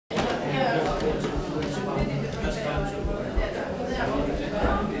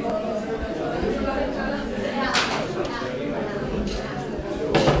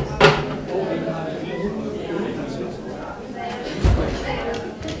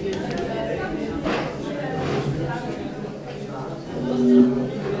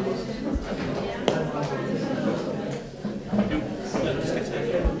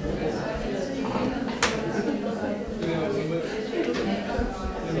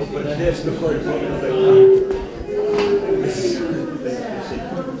Good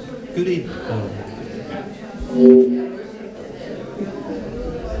evening.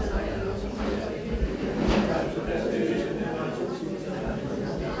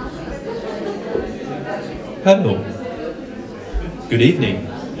 Hello. Good evening.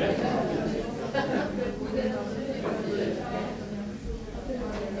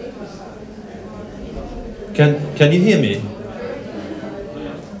 Can you hear me?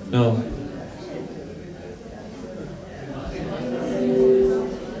 No.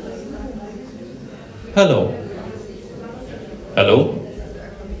 Hello. Hello.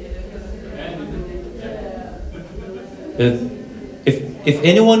 If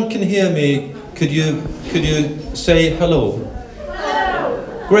anyone can hear me, could you say hello? Hello.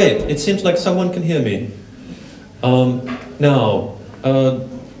 Great. It seems like someone can hear me. Now,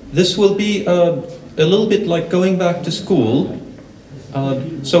 this will be a little bit like going back to school.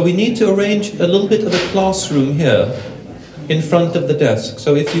 So we need to arrange a little bit of a classroom here in front of the desk.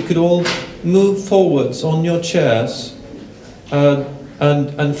 So if you could all move forwards on your chairs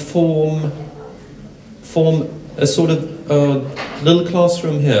and form a sort of little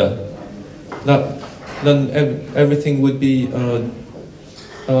classroom here, then everything would be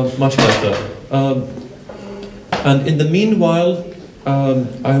much better. And in the meanwhile, I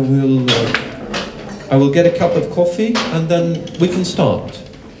will get a cup of coffee and then we can start.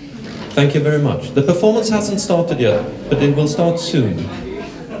 Thank you very much. The performance hasn't started yet, but it will start soon.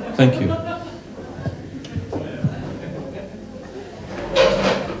 Thank you.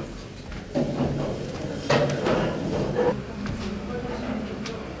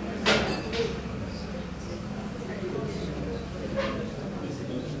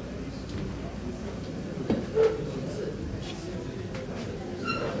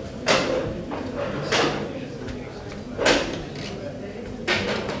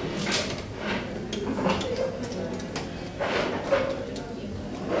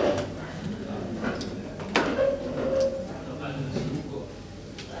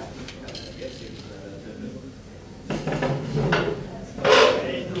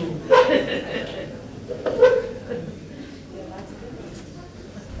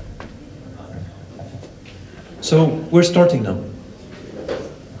 So we're starting now.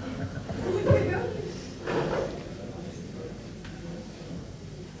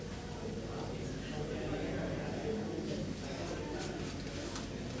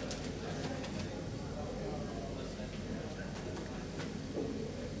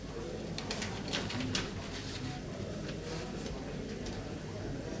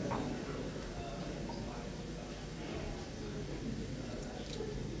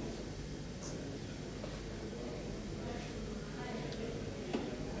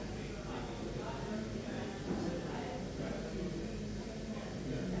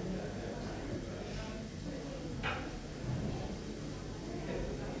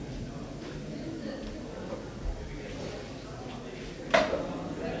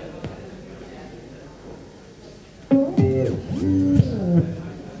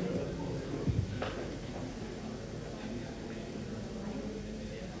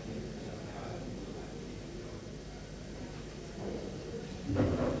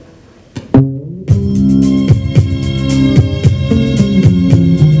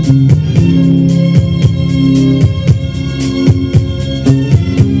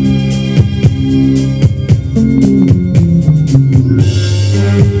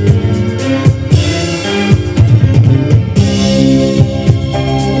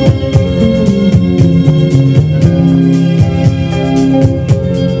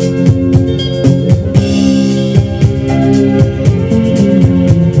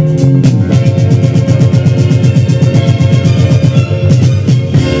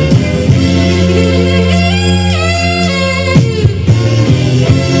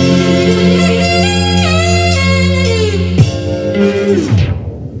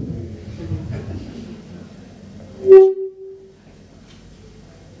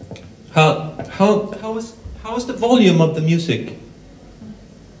 How is the volume of the music?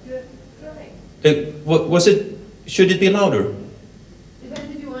 Good. Was it? Should it be louder?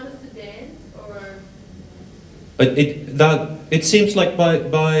 Depends if you want us to dance or. It seems like by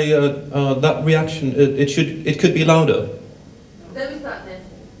that reaction it could be louder. Then we start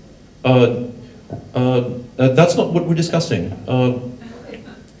dancing. That's not what we're discussing.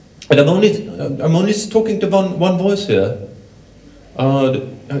 But I'm only talking to one voice here.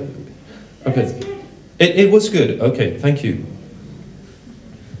 Okay. It was good. Okay, thank you.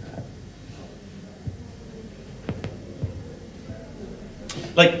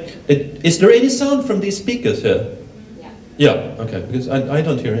 Like, is there any sound from these speakers here? Yeah. Yeah, okay, because I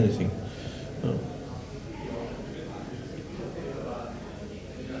don't hear anything. Oh.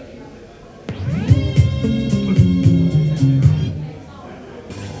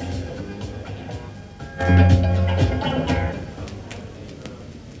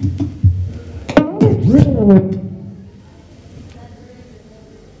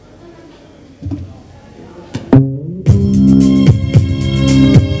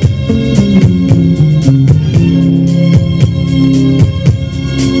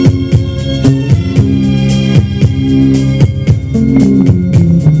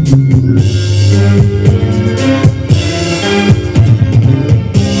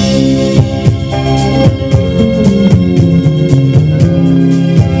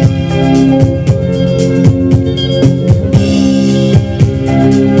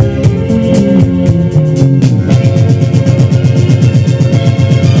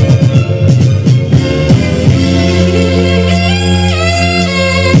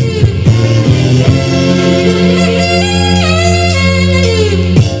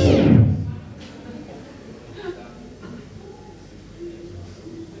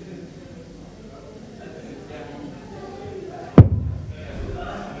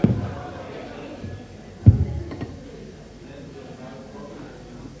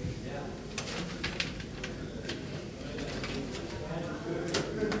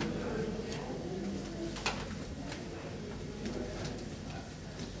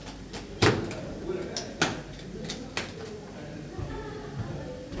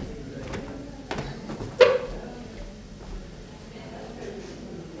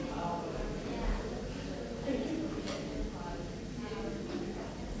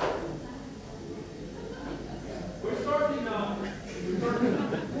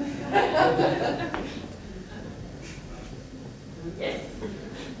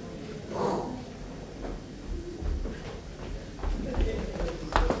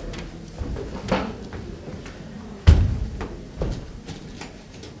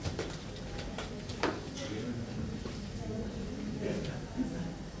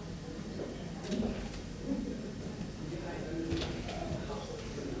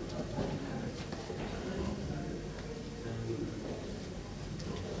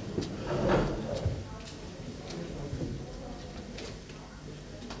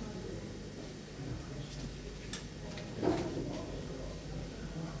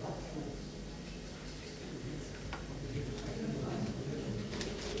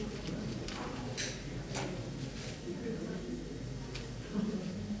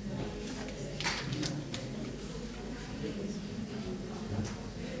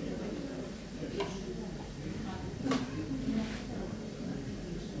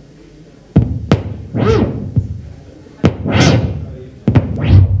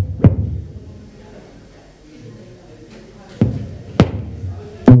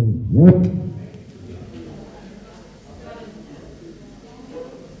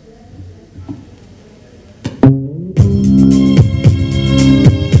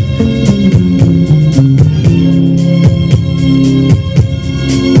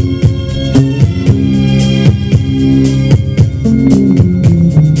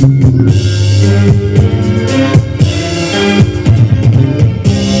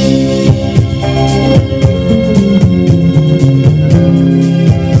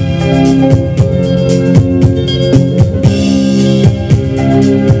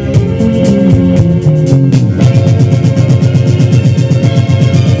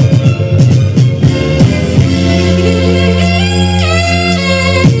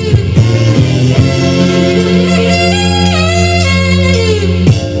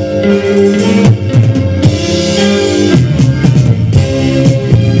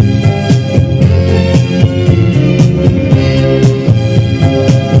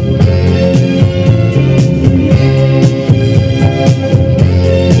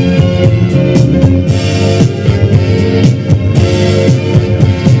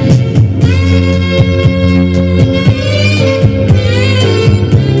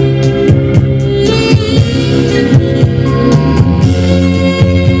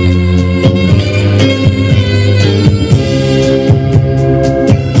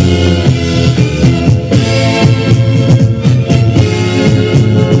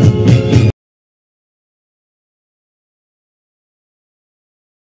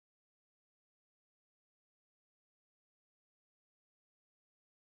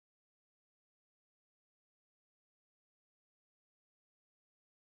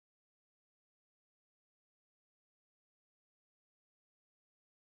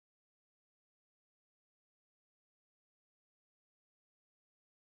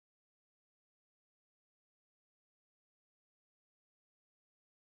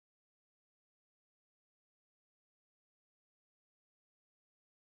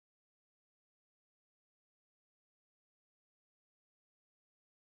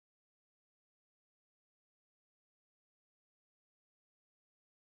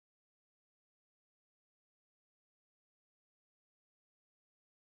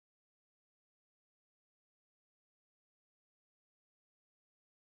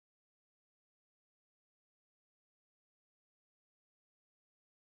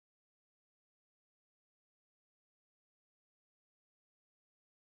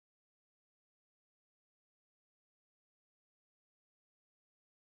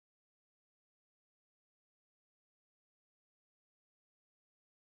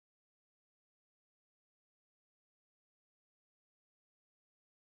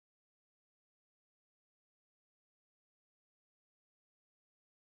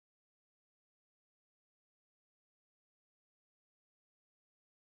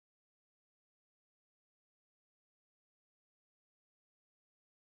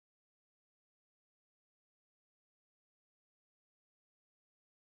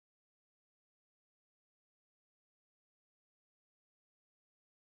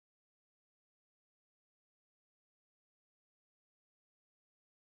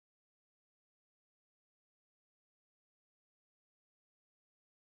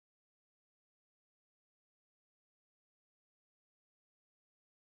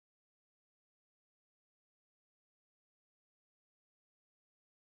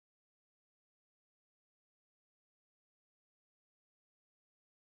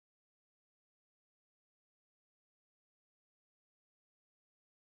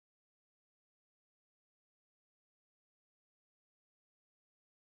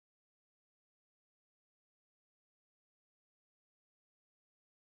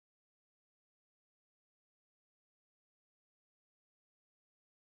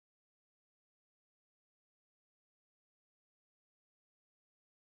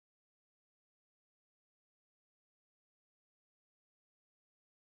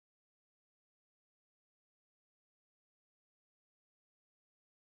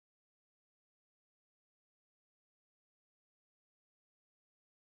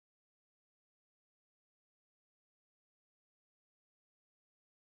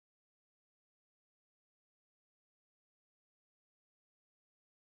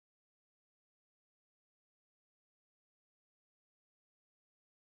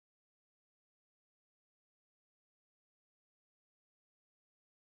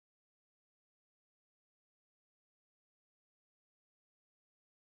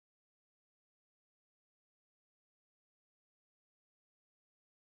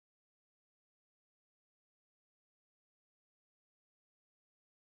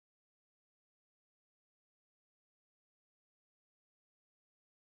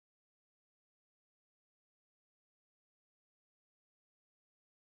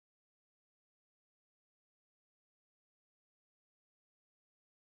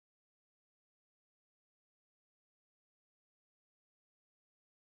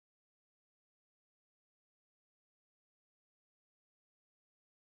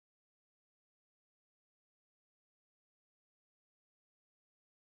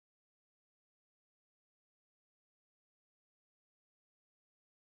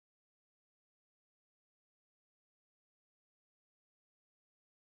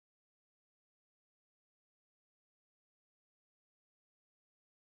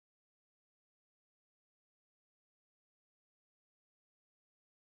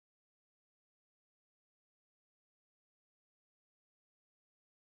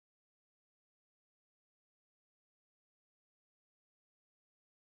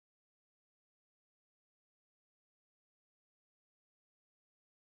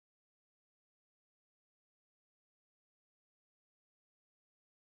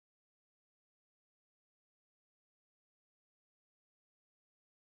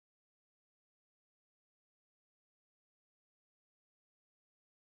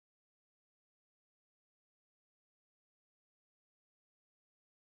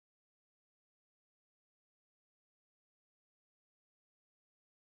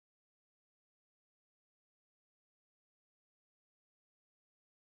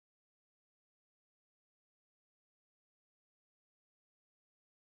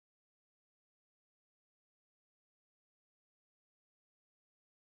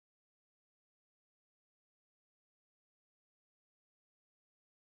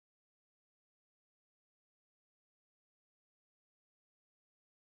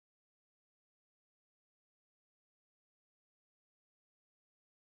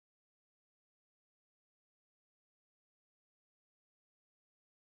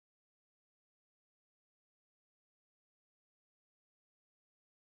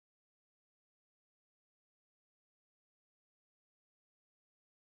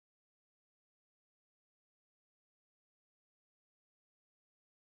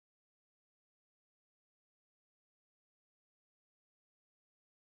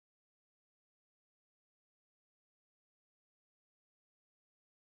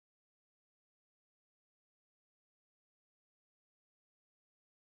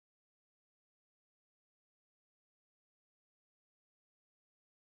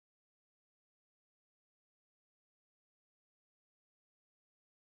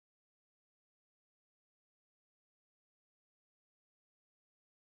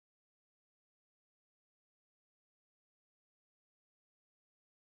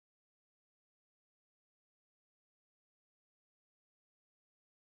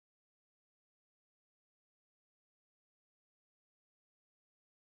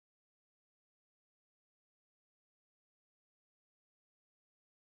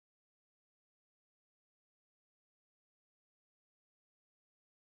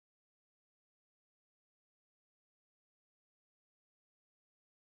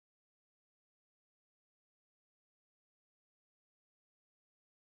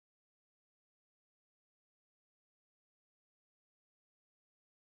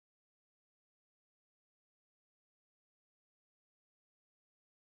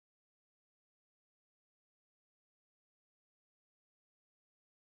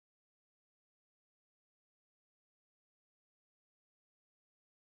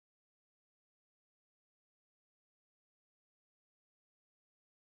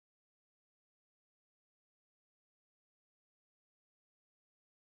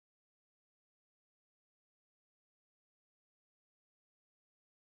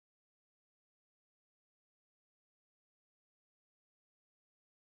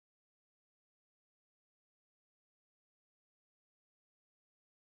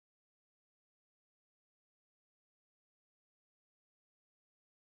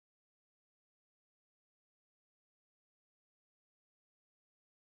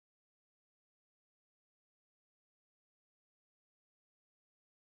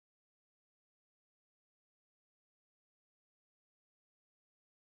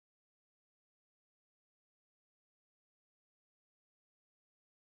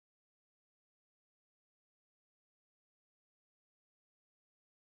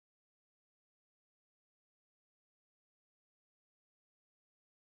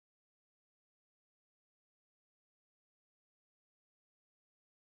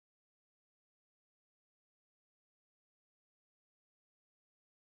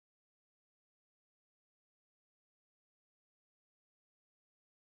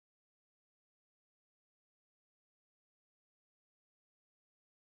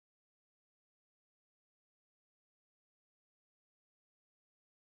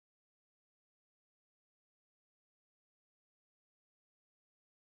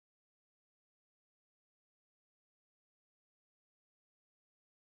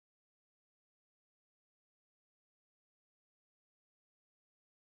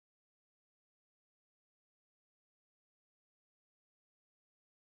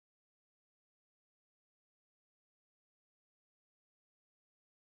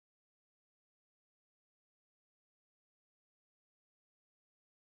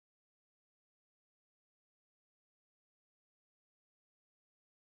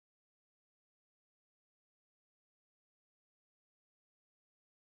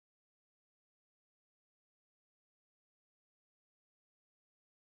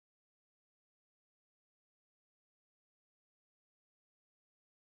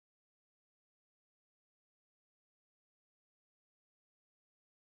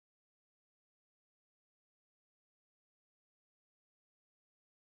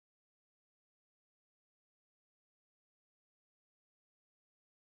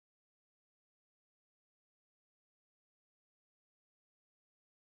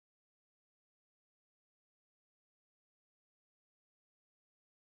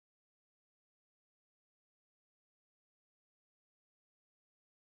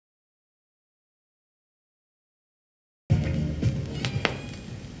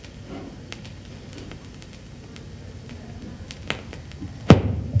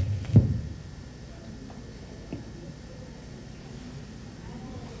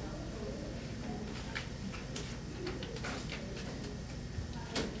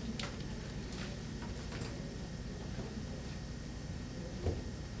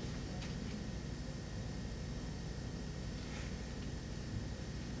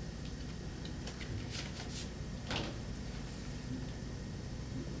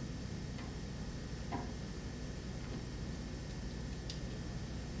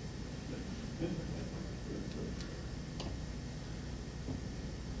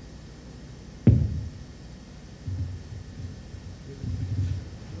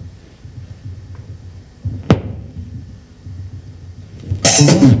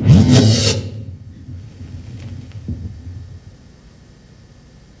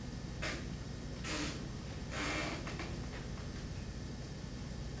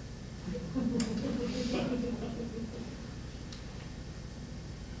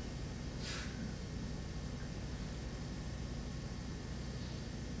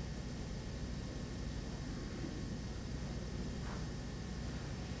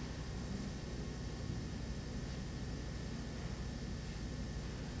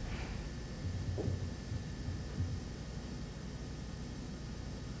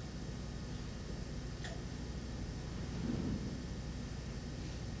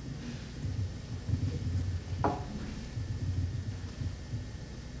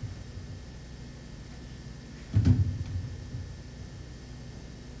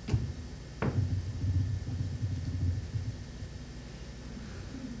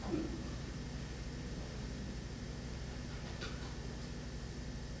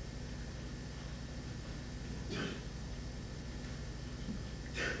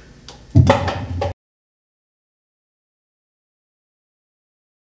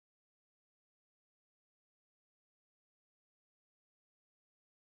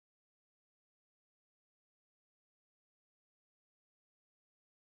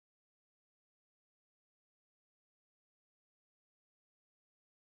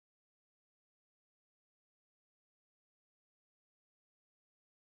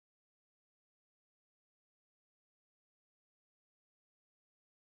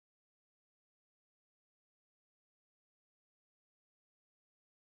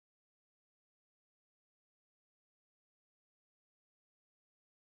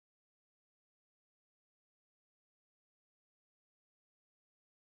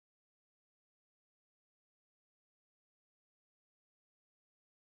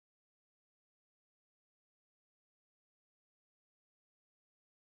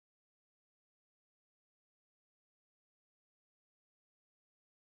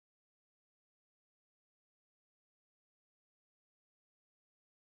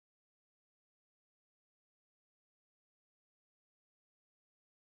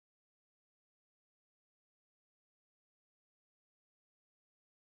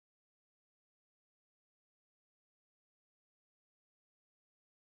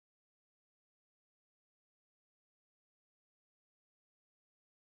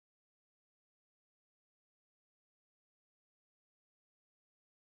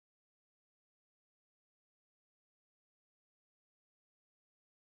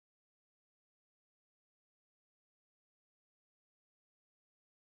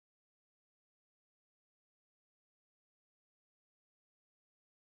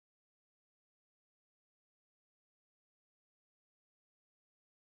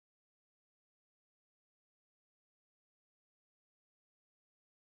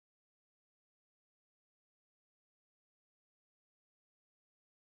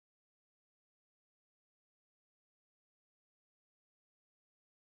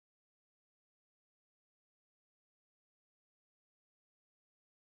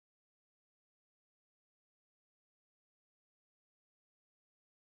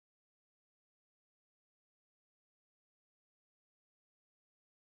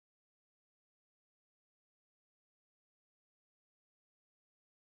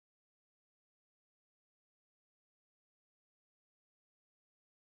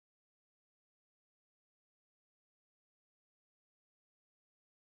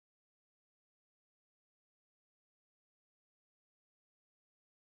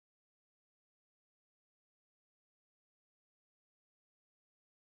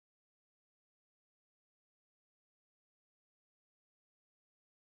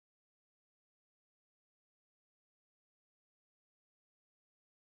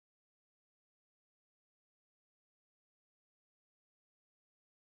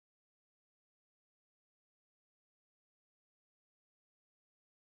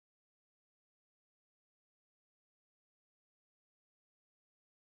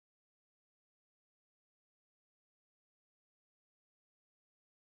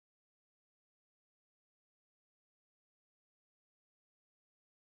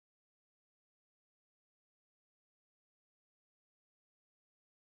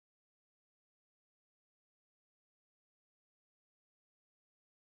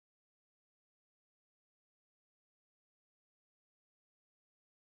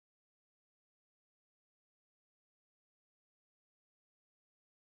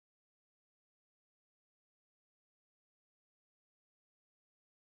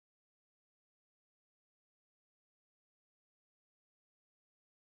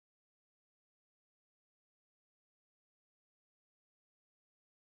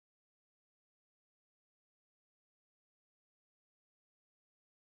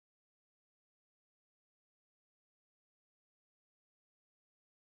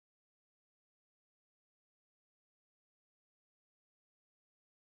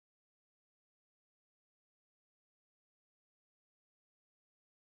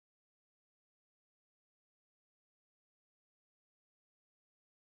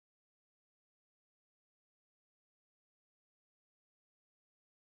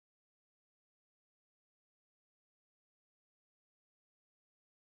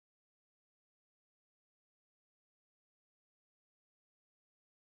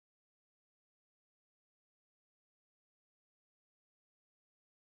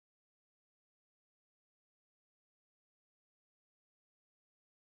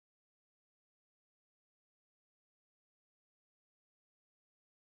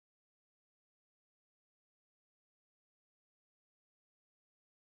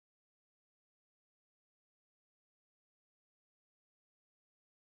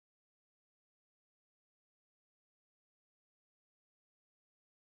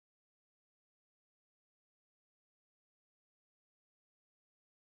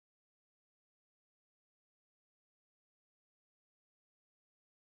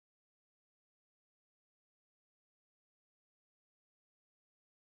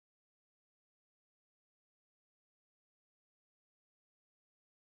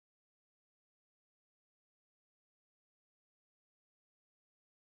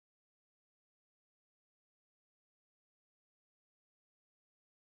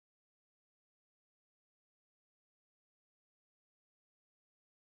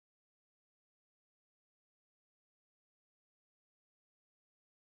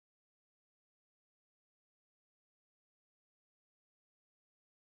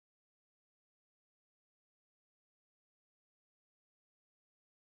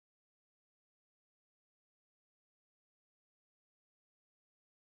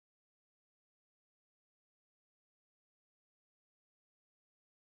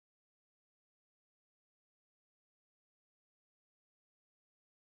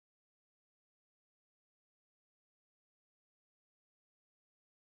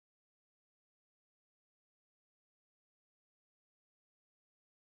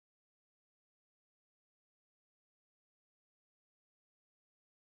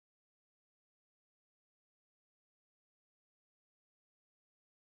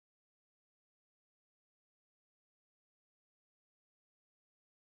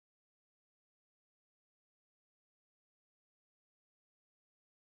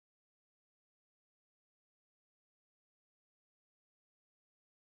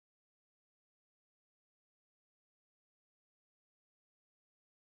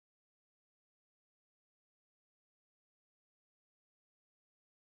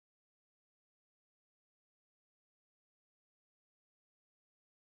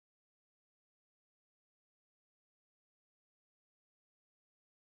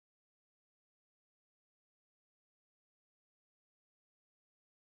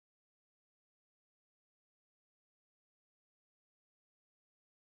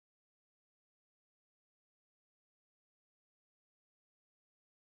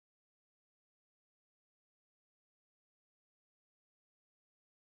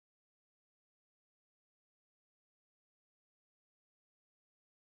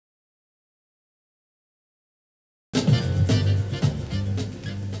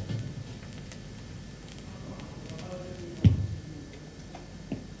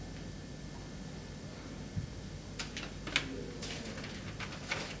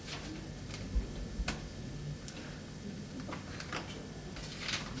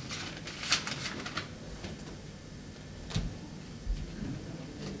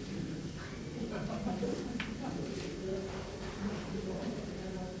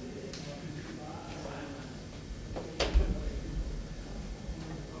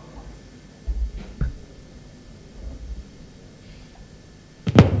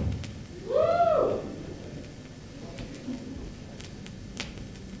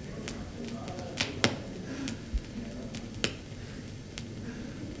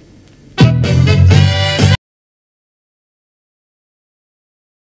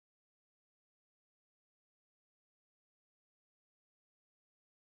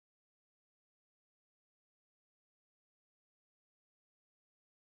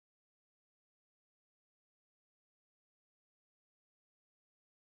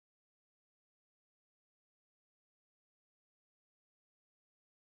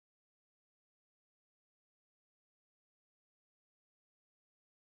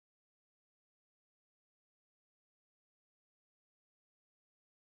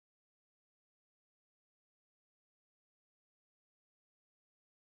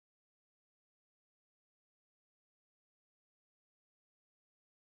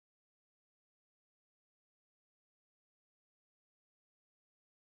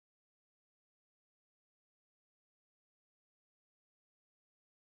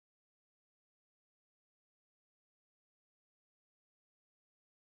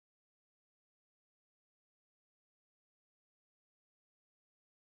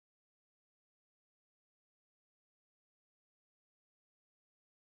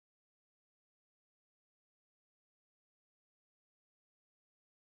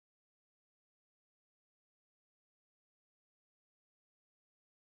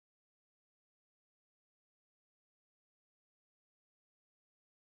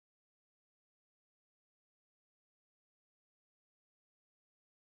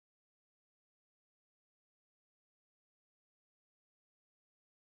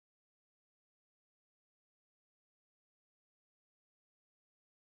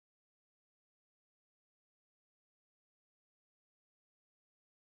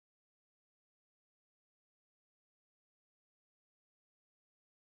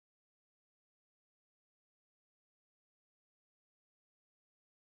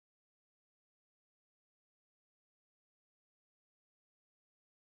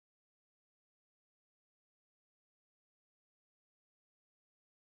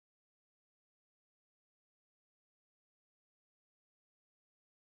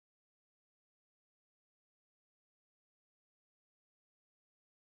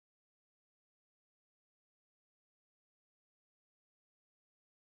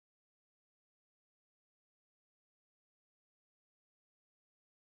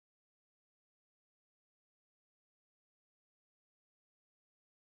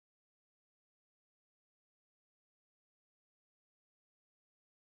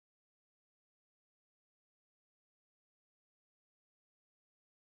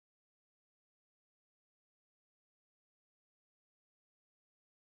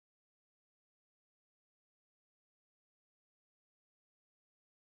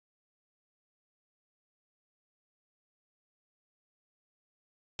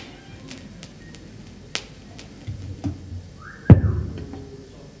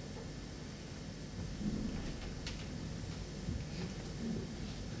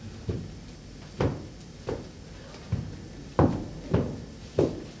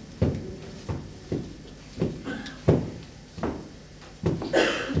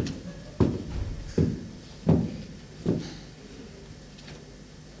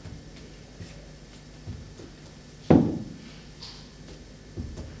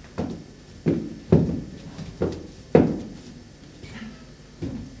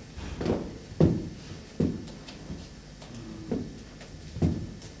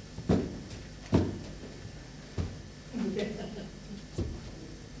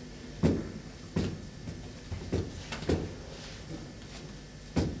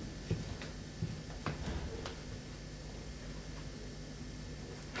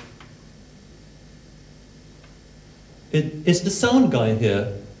 Is the sound guy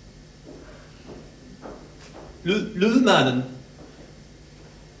here? Lulumannen.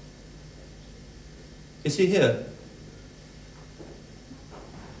 Is he here?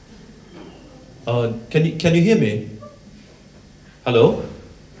 Can you hear me? Hello?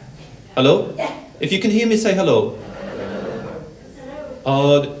 Hello? If you can hear me, say hello.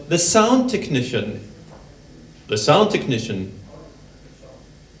 The sound technician. The sound technician.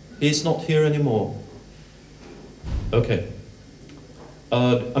 He's not here anymore. Okay.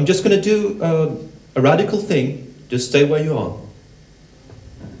 I'm just going to do a radical thing. Just stay where you are.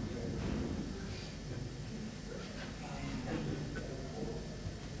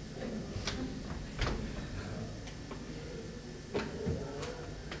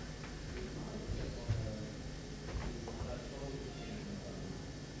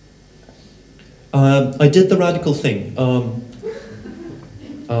 I did the radical thing.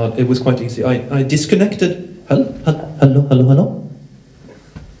 It was quite easy. I disconnected. Hello?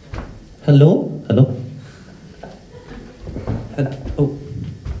 Oh.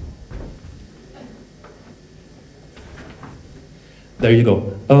 There you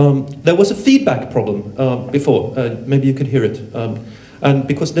go. There was a feedback problem before. Maybe you could hear it. And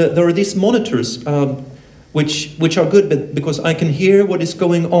because there are these monitors which are good, but because I can hear what is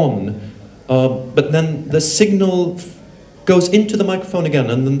going on. But then the signal goes into the microphone again,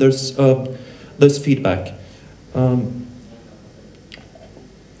 and then there's feedback.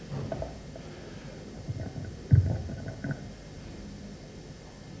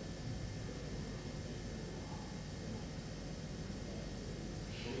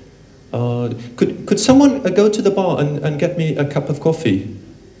 Could someone go to the bar and get me a cup of coffee?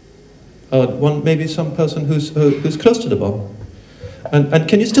 Maybe some person who's close to the bar. And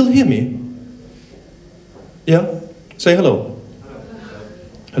can you still hear me? Yeah? Say hello.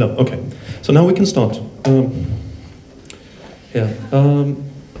 Hello, okay. So now we can start. Yeah.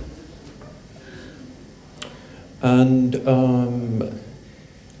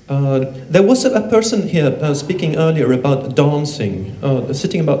 There was a person here speaking earlier about dancing,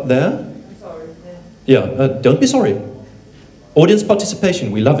 sitting about there. I'm sorry. Yeah, don't be sorry. Audience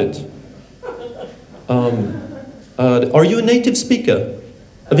participation, we love it. Are you a native speaker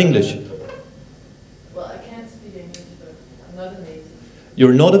of English? Well, I can't speak English, but I'm not a native.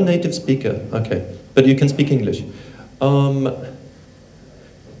 You're not a native speaker, okay. But you can speak English.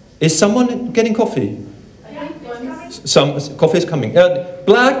 Is someone getting coffee? Some coffee is coming.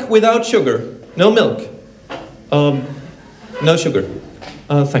 Black without sugar, no milk. No sugar.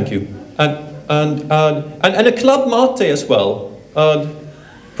 Thank you. And a club mate as well.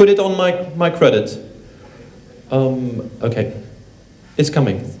 Put it on my credit. Okay, it's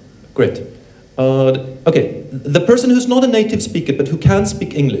coming. Great. Okay, the person who's not a native speaker but who can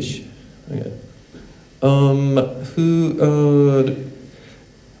speak English. Okay.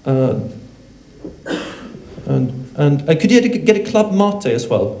 Could you get a club mate as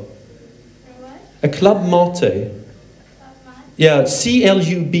well? A club mate. Yeah, CLUBMATE.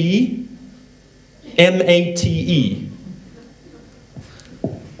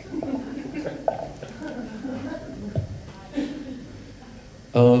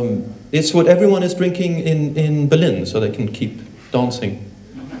 It's what everyone is drinking in Berlin, so they can keep dancing.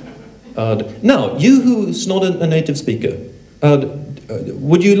 Now, you who's not a native speaker,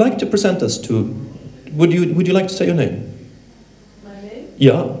 would you like to present us to? Would you like to say your name? My name?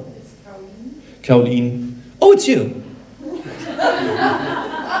 Yeah. It's Caroline. Caroline. Oh, it's you.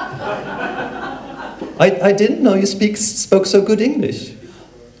 I didn't know you spoke so good English.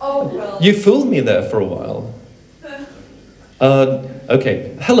 Oh, well. You fooled me there for a while.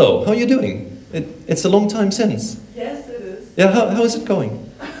 Okay. Hello. How are you doing? It's a long time since. Yes, it is. Yeah. How is it going?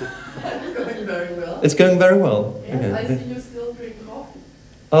 It's going very well. It's going very well. Yes, Okay. I see you still drink coffee.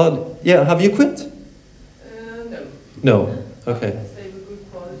 Yeah. Have you quit? No. No. Okay. I stay with good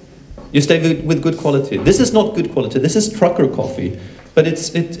quality. You stay with good quality. This is not good quality. This is trucker coffee, but it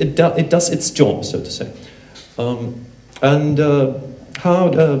does its job, so to say.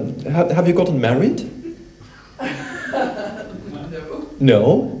 Have you gotten married?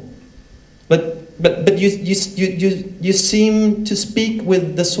 No. But you seem to speak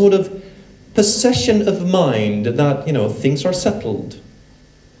with the sort of possession of mind that things are settled.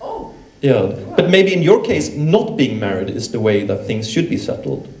 Oh. Yeah. But maybe in your case, not being married is the way that things should be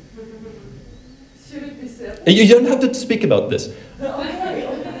settled. Should it be settled? You don't have to speak about this.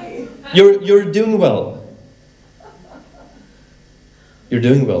 Okay. You're doing well. You're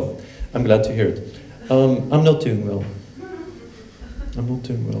doing well. I'm glad to hear it. I'm not doing well. I'm not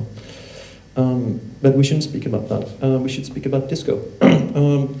doing well. But we shouldn't speak about that. We should speak about disco.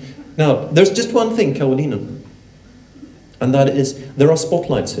 Now, there's just one thing, Carolina. And that is, there are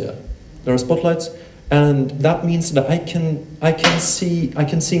spotlights here. There are spotlights, and that means that I can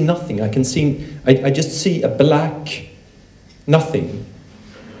see nothing. I just see a black nothing.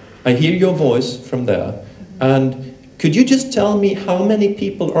 I hear your voice from there. And could you just tell me how many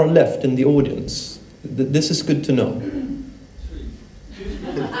people are left in the audience? This is good to know.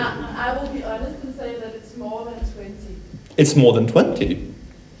 I will be honest and say that it's more than 20. It's more than 20?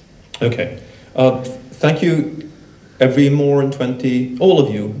 Okay. Thank you, every more than 20, all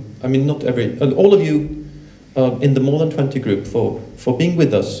of you, I mean not every, all of you in the more than 20 group for being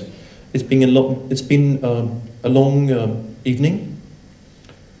with us. It's been a long evening,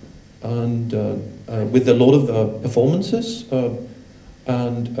 and with a lot of performances,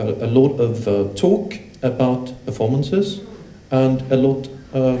 and a lot of talk about performances, and a lot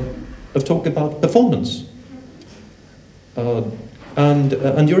of talk about performance.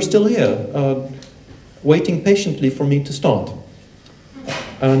 And you're still here, waiting patiently for me to start.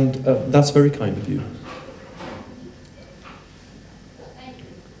 And that's very kind of you.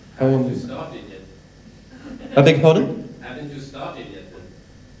 Haven't you started yet? I beg your pardon? Haven't you started yet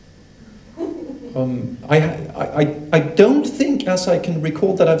then? I don't think, as I can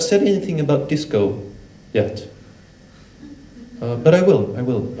recall, that I've said anything about disco yet. But I will.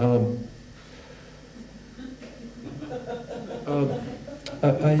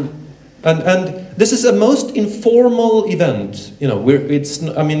 And this is a most informal event. You know, it's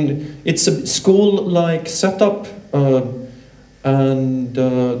a school-like setup,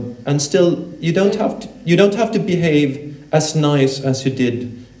 and still you don't have to behave as nice as you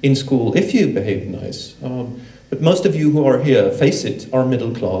did in school if you behave nice. But most of you who are here, face it, are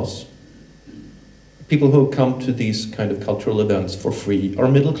middle class. People who come to these kind of cultural events for free are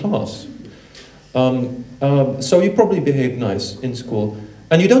middle class. So you probably behave nice in school.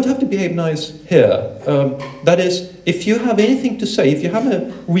 And you don't have to behave nice here. That is, if you have anything to say, if you have a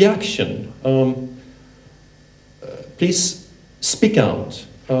reaction, please speak out.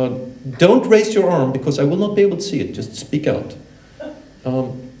 Don't raise your arm, because I will not be able to see it. Just speak out. I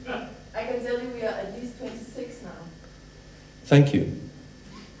can tell you we are at least 26 now. Thank you.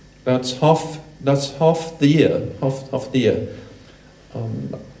 That's half the year. Half the year.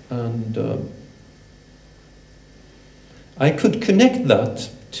 I could connect that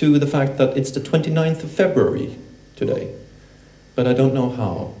to the fact that it's the 29th of February today, but I don't know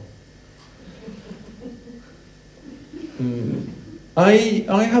how.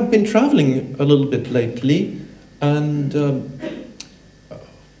 I have been traveling a little bit lately, and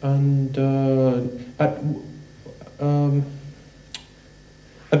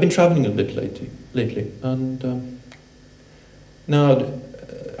I've been traveling a bit lately, and now,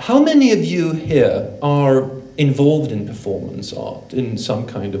 how many of you here are involved in performance art in some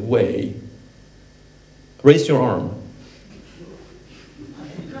kind of way? Raise your arm.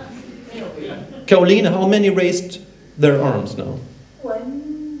 Carolina, how many raised their arms now?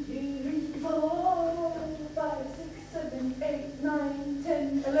 1, 2, 3, 4, 5, 6, 7, 8, 9,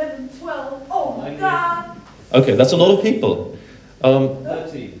 10, 11, 12. Oh my God! Okay, that's a lot of people.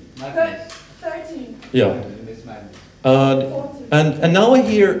 13. 13. Yeah. 14. And now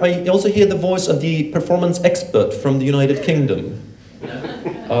I also hear the voice of the performance expert from the United Kingdom.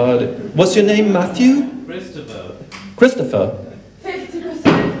 What's your name, Matthew? Christopher. Christopher.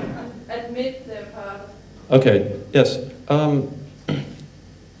 50% admit their part. Okay, yes.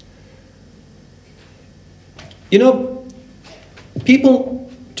 You know,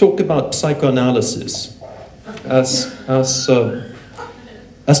 people talk about psychoanalysis as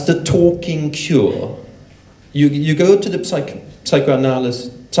the talking cure. You go to the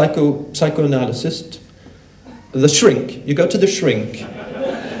psychoanalyst, the shrink. You go to the shrink.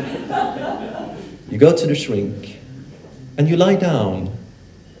 You go to the shrink, and you lie down,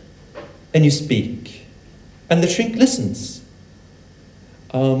 and you speak, and the shrink listens.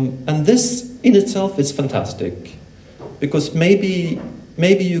 And this in itself is fantastic, because maybe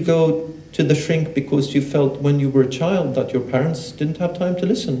you go to the shrink because you felt when you were a child that your parents didn't have time to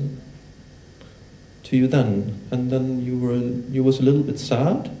listen to you then, and then you was a little bit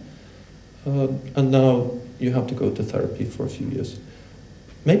sad, and now you have to go to therapy for a few years.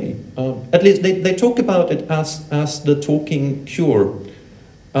 Maybe. At least they talk about it as the talking cure,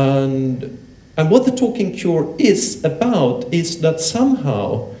 and what the talking cure is about is that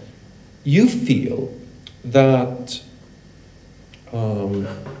somehow you feel that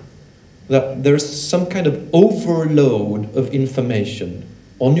that there's some kind of overload of information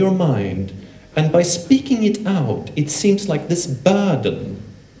on your mind. And by speaking it out, it seems like this burden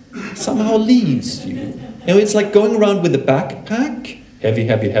somehow leaves you. You know, it's like going around with a backpack, heavy,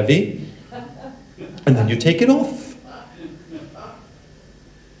 heavy, heavy, and then you take it off.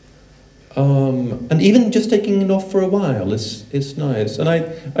 And even just taking it off for a while is nice. And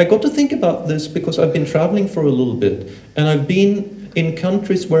I got to think about this because I've been traveling for a little bit, and I've been in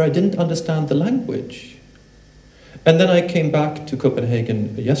countries where I didn't understand the language. And then I came back to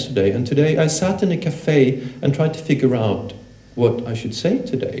Copenhagen yesterday, and today I sat in a cafe and tried to figure out what I should say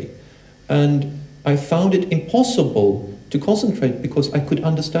today. And I found it impossible to concentrate because I could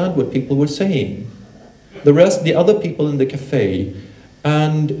understand what people were saying. The other people in the cafe,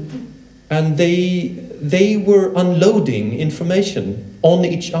 and they were unloading information on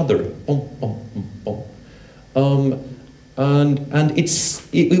each other. And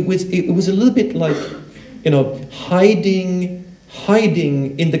it was a little bit like, you know, hiding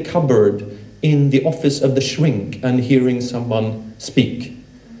in the cupboard in the office of the shrink and hearing someone speak.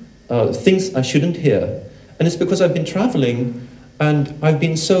 Things I shouldn't hear. And it's because I've been traveling and I've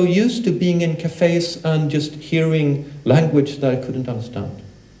been so used to being in cafes and just hearing language that I couldn't understand.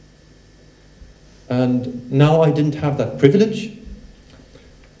 And now I didn't have that privilege.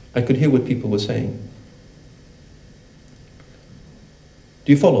 I could hear what people were saying.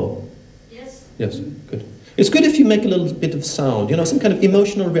 Do you follow? Yes. Yes, good. It's good if you make a little bit of sound, you know, some kind of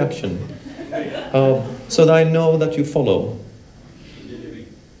emotional reaction, so that I know that you follow.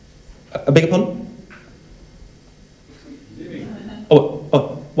 I beg your pardon?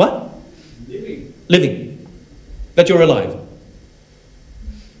 Oh, what? Living. That you're alive.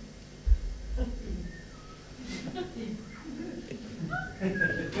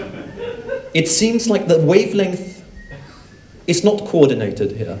 It seems like the wavelength is not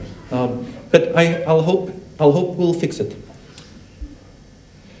coordinated here, but I'll hope we'll fix it.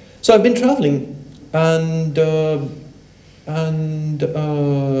 So I've been traveling, and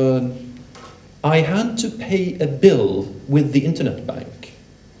I had to pay a bill with the internet bank.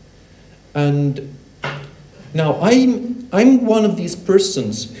 And now I'm one of these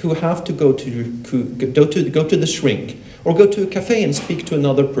persons who have to go to the shrink or go to a cafe and speak to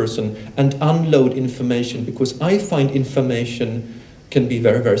another person and unload information, because I find information can be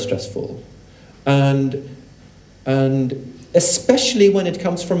very, very stressful. And especially when it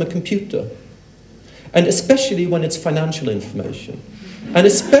comes from a computer. And especially when it's financial information. And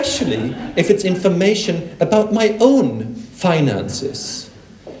especially if it's information about my own finances.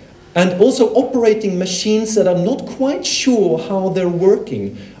 And also operating machines that I'm not quite sure how they're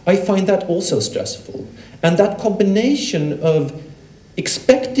working. I find that also stressful. And that combination of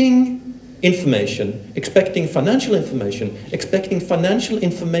expecting information, expecting financial information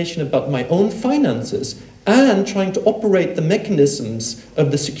about my own finances, and trying to operate the mechanisms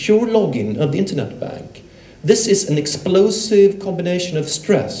of the secure login of the internet bank. This is an explosive combination of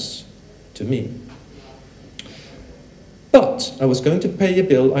stress to me. But I was going to pay a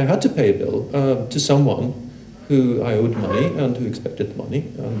bill, I had to pay a bill to someone who I owed money and who expected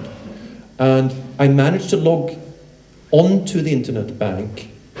money. And I managed to log onto the internet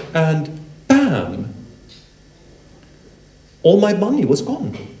bank, and bam! All my money was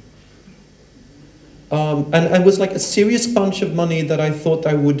gone. And it was like a serious bunch of money that I thought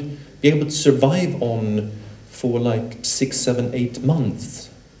I would be able to survive on for like 6, 7, 8 months.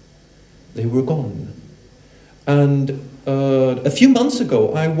 They were gone. And a few months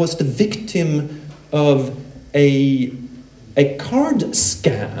ago, I was the victim of a card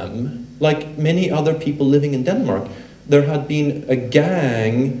scam, like many other people living in Denmark. There had been a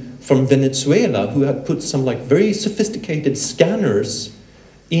gang from Venezuela who had put some like very sophisticated scanners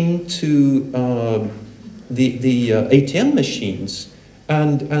into the ATM machines,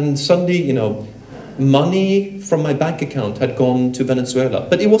 and suddenly, you know, money from my bank account had gone to Venezuela.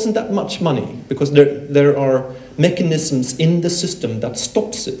 But it wasn't that much money, because there are mechanisms in the system that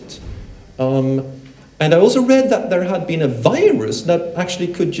stops it. And I also read that there had been a virus that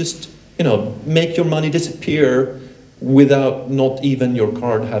actually could just, you know, make your money disappear without not even your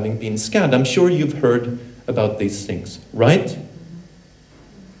card having been scanned. I'm sure you've heard about these things, right?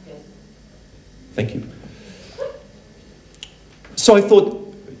 Yes. Thank you. So I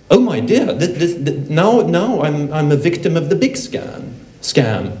thought, oh my dear, now I'm a victim of the big scam.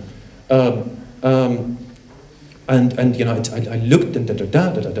 And you know, I looked and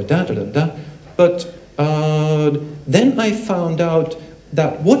but then I found out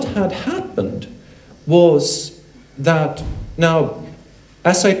that what had happened was that, now,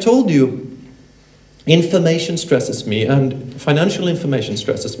 as I told you, information stresses me, and financial information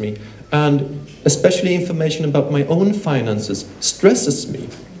stresses me, and especially information about my own finances stresses me.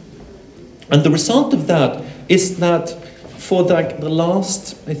 And the result of that is that for the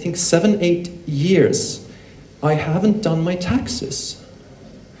last, I think, 7, 8 years, I haven't done my taxes.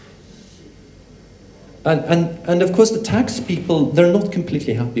 And of course the tax people, they're not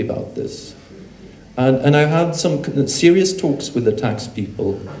completely happy about this. And I've had some serious talks with the tax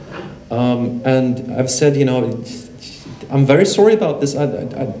people. And I've said, you know, I'm very sorry about this.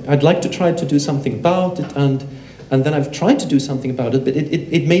 I'd like to try to do something about it. And then I've tried to do something about it, but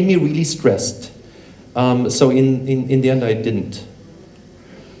it made me really stressed. So in the end, I didn't.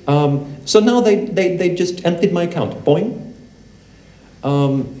 So now they just emptied my account, boing.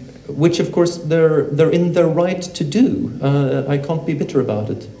 Which of course they're in their right to do. I can't be bitter about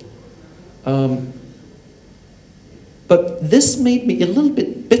it. But this made me a little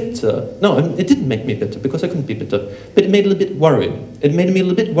bit bitter. No, it didn't make me bitter because I couldn't be bitter. But it made me a little bit worried. It made me a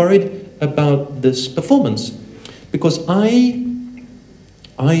little bit worried about this performance because I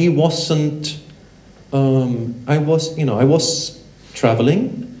wasn't. I was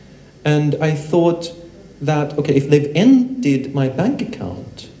traveling, and I thought that okay, if they've emptied my bank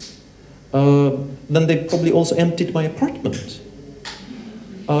account, then they've probably also emptied my apartment.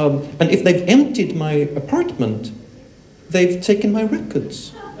 And if they've emptied my apartment, they've taken my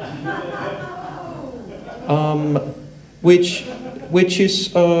records. Which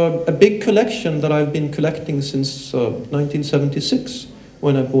is a big collection that I've been collecting since 1976,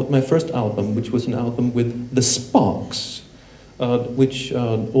 when I bought my first album, which was an album with the Sparks, which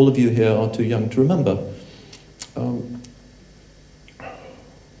all of you here are too young to remember.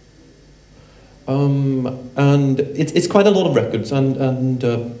 And it's quite a lot of records, and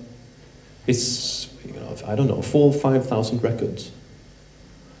it's, you know, I don't know, 4,000 or 5,000 records.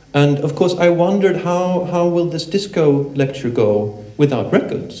 And of course, I wondered how will this disco lecture go without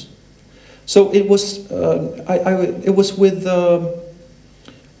records? So it was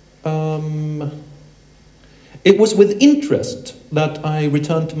with interest that I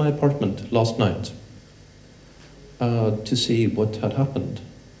returned to my apartment last night to see what had happened.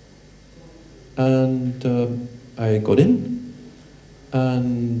 And I got in,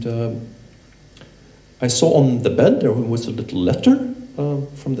 and I saw on the bed there was a little letter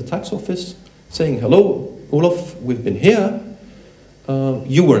from the tax office saying, "Hello, Olof, we've been here.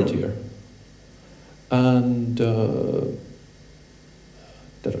 You weren't here." And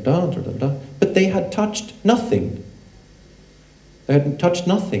but they had touched nothing. They hadn't touched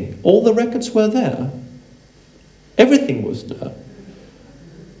nothing. All the records were there. Everything was there.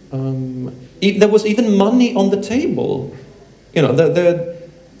 There was even money on the table. You know,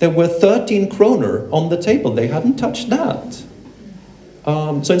 there were 13 kroner on the table. They hadn't touched that.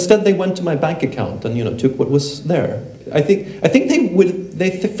 So instead, they went to my bank account and, you know, took what was there. I think they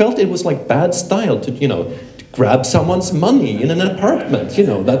felt it was like bad style to, you know, to grab someone's money in an apartment. You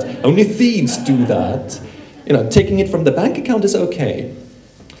know, that only thieves do that. You know, taking it from the bank account is okay.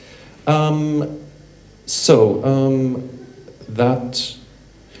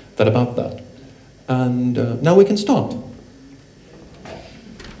 That about that. And now we can start.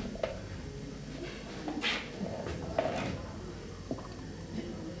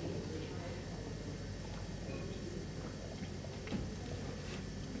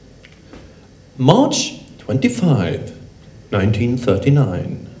 March 25,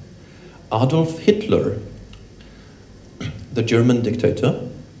 1939. Adolf Hitler, the German dictator,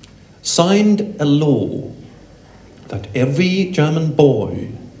 signed a law that every German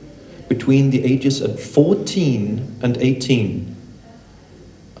boy between the ages of 14 and 18.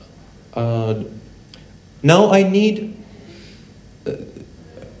 Now I need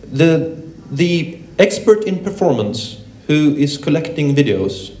the expert in performance who is collecting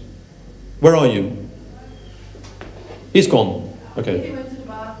videos. Where are you? He's gone. Okay. He went to the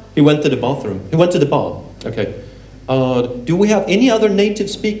bar. He went to the bathroom. He went to the bar. Okay. Do we have any other native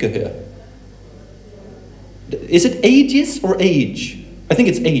speaker here? Is it ages or age? I think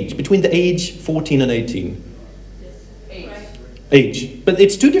it's age, between the age 14 and 18. Yes. Age. But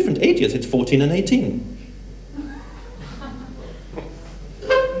it's two different ages, it's 14 and 18.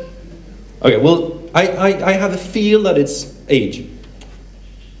 Okay, well, I have a feel that it's age.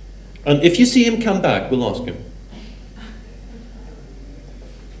 And if you see him come back, we'll ask him.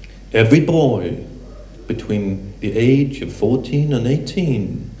 Every boy between the age of 14 and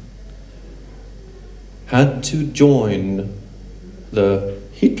 18 had to join the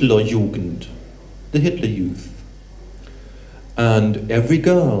Hitlerjugend, the Hitler Youth. And every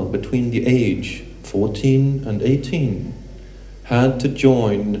girl between the age 14 and 18 had to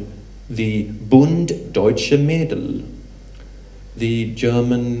join the Bund Deutsche Mädel, the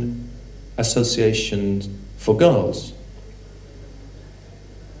German Association for Girls.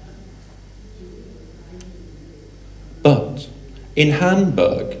 But in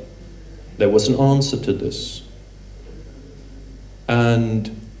Hamburg, there was an answer to this.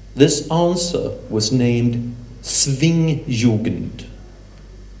 And this answer was named Swingjugend,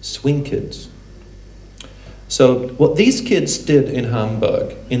 swing kids. So what these kids did in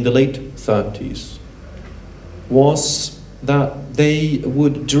Hamburg in the late 30s was that they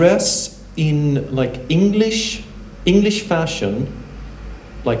would dress in like English fashion,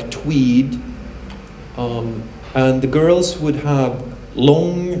 like tweed, and the girls would have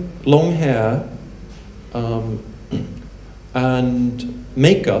long hair and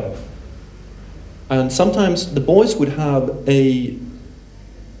makeup, and sometimes the boys would have an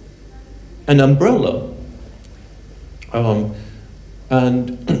umbrella.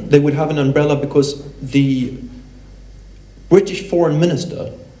 And they would have an umbrella because the British Foreign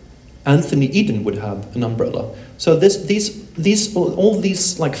Minister, Anthony Eden, would have an umbrella. So all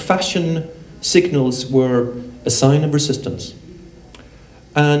these like fashion signals were a sign of resistance.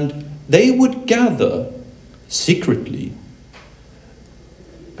 And they would gather secretly,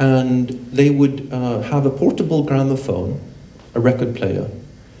 and they would have a portable gramophone, a record player,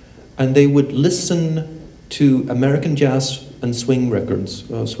 and they would listen to American jazz and swing records.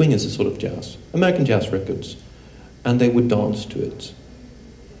 Swing is a sort of jazz. American jazz records. And they would dance to it.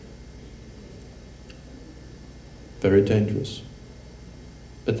 Very dangerous.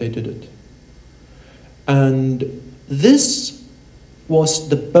 But they did it. And this was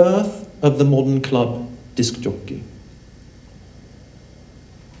the birth of the modern club disc jockey.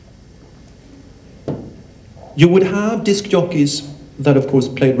 You would have disc jockeys that of course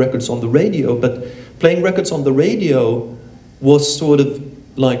played records on the radio, but playing records on the radio was sort of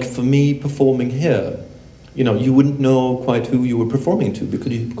like, for me, performing here. You know, you wouldn't know quite who you were performing to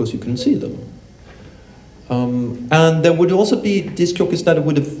because you couldn't see them. And there would also be disc jockeys that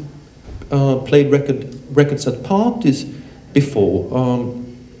would have played records at parties before,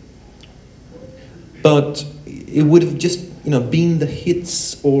 but it would have just been the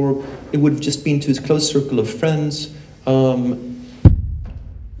hits, or it would have just been to his close circle of friends.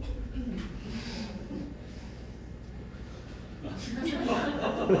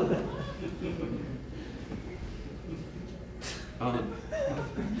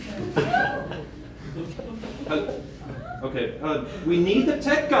 Okay, we need the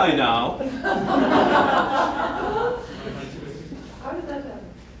tech guy now. How did that happen?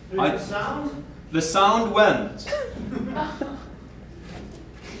 The sound? The sound went.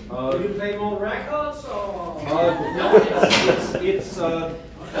 Do you play more records or? No, it's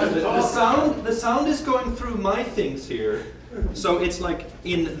the sound is going through my things here, so it's like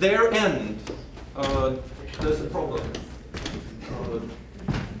in their end. There's a problem.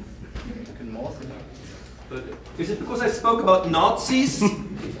 Is it because I spoke about Nazis? Yes,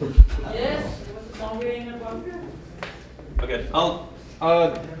 it was a song wearing a bunker. Okay,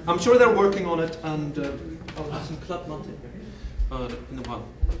 I'm sure they're working on it, and I'll do some club noting in a while.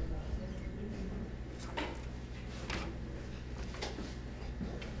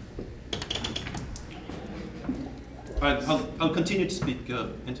 I'll continue to speak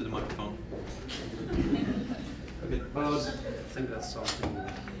into the microphone. Okay. I think that's something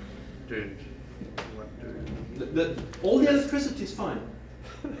dude. All the electricity is fine.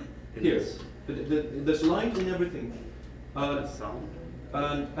 Here. There's light and everything. Sound.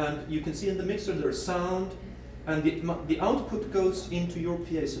 And you can see in the mixer there's sound, and the output goes into your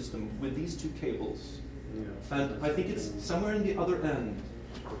PA system with these two cables. Yeah. And I think it's somewhere in the other end.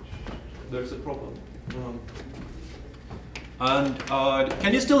 There's a problem.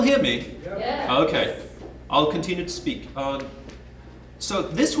 Can you still hear me? Yeah. Okay. I'll continue to speak. So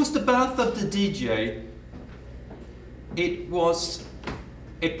this was the birth of the DJ. It was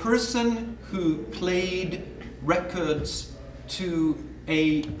a person who played records to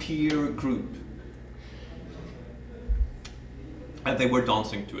a peer group. And they were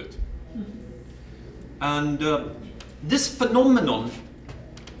dancing to it. And this phenomenon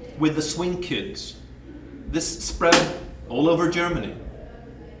with the swing kids, this spread all over Germany.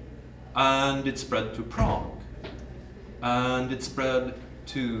 And it spread to Prague. And it spread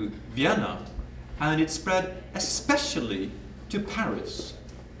to Vienna. And it spread especially to Paris,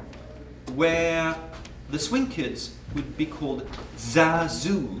 where the swing kids would be called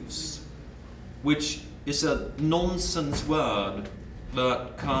zazoos, which is a nonsense word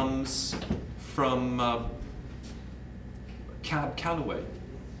that comes from Cab Calloway,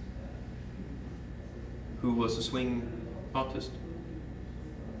 who was a swing artist.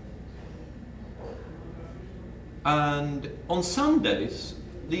 And on Sundays,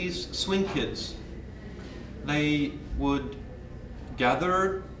 these swing kids, they would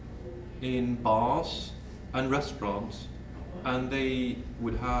gather in bars and restaurants, and they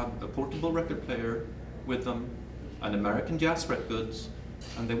would have a portable record player with them, and American jazz records,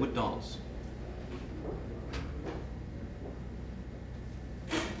 and they would dance.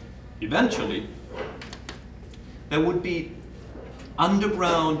 Eventually, there would be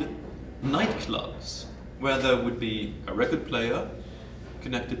underground nightclubs where there would be a record player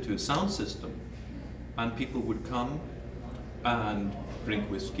connected to a sound system, and people would come and drink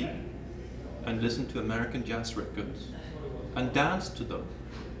whiskey and listen to American jazz records and dance to them,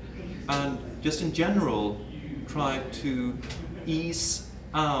 and just in general try to ease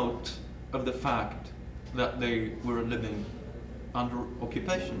out of the fact that they were living under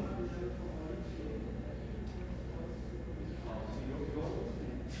occupation.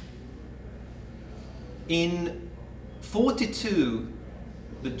 In 42,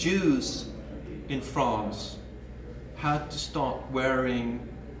 the Jews in France had to start wearing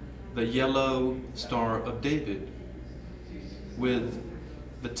the yellow Star of David with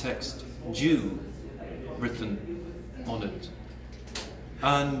the text Jew written on it.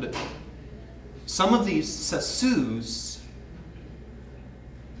 And some of these sassus,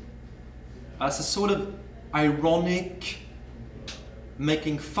 as a sort of ironic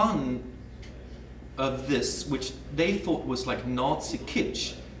making fun of this, which they thought was like Nazi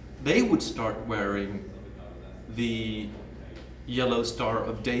kitsch, they would start wearing the yellow Star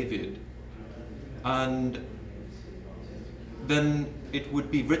of David, and then it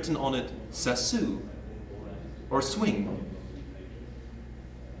would be written on it sassu or swing.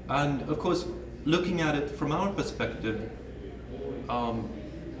 And of course, looking at it from our perspective,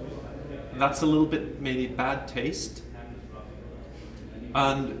 that's a little bit maybe bad taste.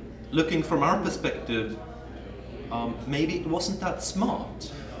 And looking from our perspective, maybe it wasn't that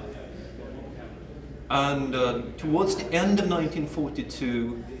smart. And towards the end of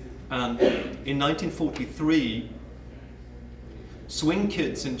 1942 and in 1943, swing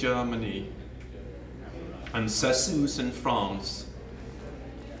kids in Germany and sassus in France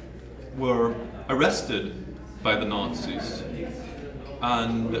were arrested by the Nazis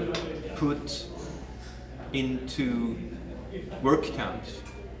and put into work camps.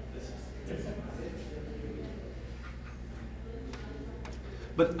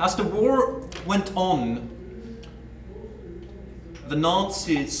 But as the war went on, the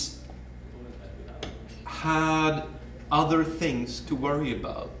Nazis had other things to worry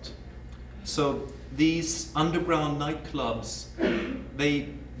about. So these underground nightclubs, they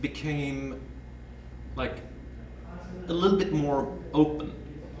became like a little bit more open.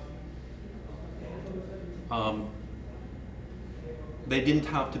 They didn't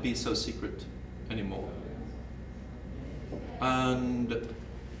have to be so secret anymore. And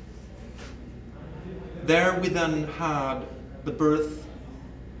there we then had the birth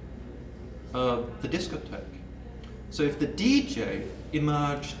of the discotheque. So if the DJ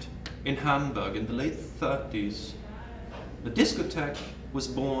emerged in Hamburg in the late 30s, the discotheque was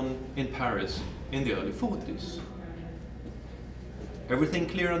born in Paris in the early 40s. Everything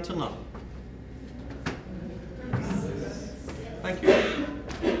clear until now? Thank you.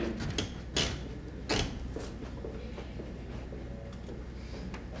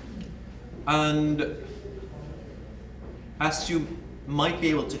 And as you might be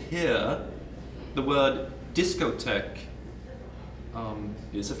able to hear, the word discotheque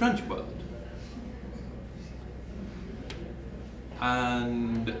is a French word.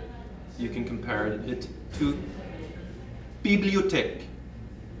 And you can compare it to bibliothèque.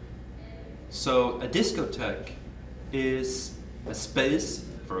 So a discotheque is a space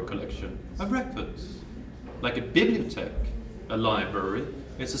for a collection of records. Like a bibliothèque, a library,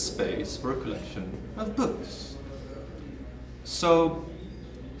 is a space for a collection of books. So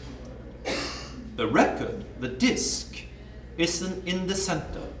the record, the disc, is in the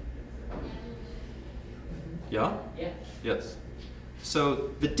center. Yeah? Yeah. Yes.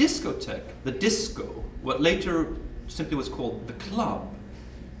 So the discotheque, the disco, what later simply was called the club,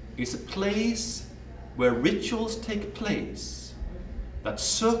 is a place where rituals take place that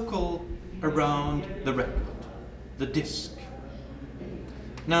circle around the record, the disc.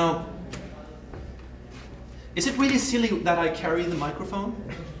 Now, is it really silly that I carry the microphone?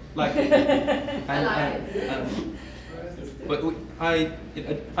 Like, but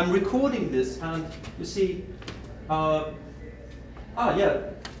I'm recording this, and you see, yeah,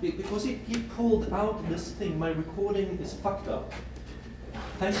 because he pulled out this thing, my recording is fucked up.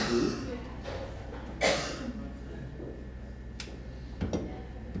 Thank you.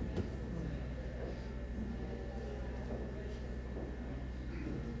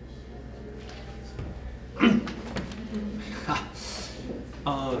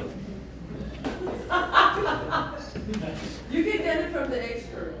 You can get it from the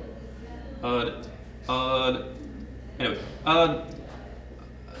expert. Anyway,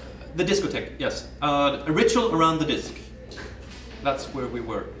 The discotheque, yes. A ritual around the disc. That's where we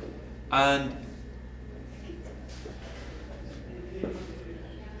were. And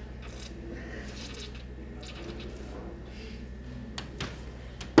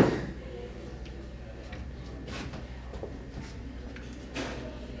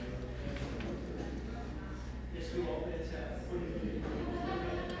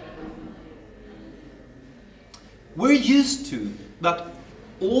we're used to that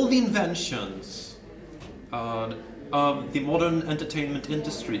all the inventions of the modern entertainment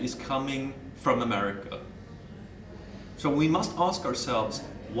industry is coming from America. So we must ask ourselves,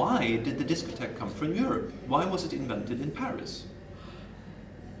 why did the discotheque come from Europe? Why was it invented in Paris?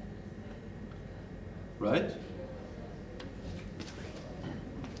 Right?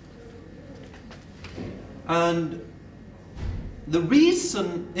 And the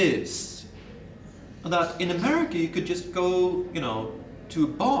reason is that in America you could just go, you know, to a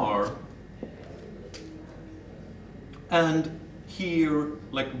bar and hear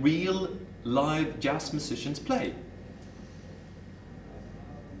like real live jazz musicians play.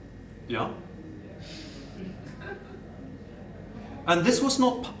 Yeah? And this was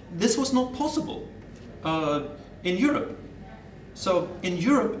not possible in Europe. So in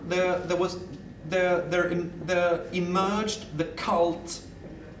Europe there emerged the cult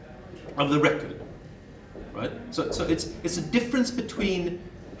of the record. Right? So it's a difference between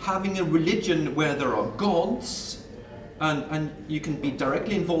having a religion where there are gods and you can be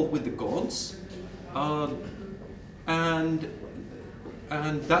directly involved with the gods, and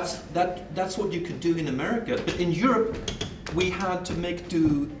that's what you could do in America. But in Europe, we had to make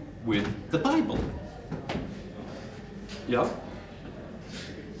do with the Bible. Yeah?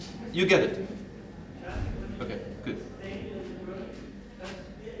 You get it? Okay, good.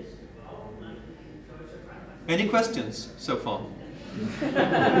 Any questions so far?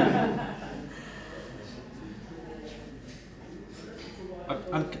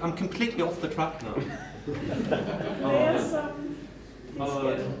 I'm completely off the track now.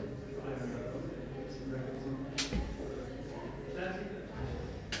 Olof?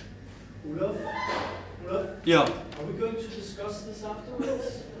 Yeah. Are we going to discuss this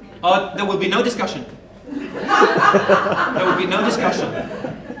afterwards? There will be no discussion. There will be no discussion.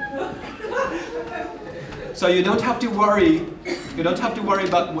 So you don't have to worry. You don't have to worry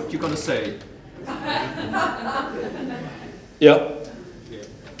about what you're going to say. Yeah.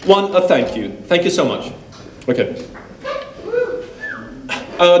 Thank you. Thank you so much. Okay.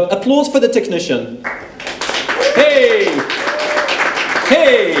 Applause for the technician. Hey!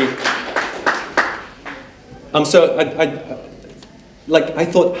 Hey! I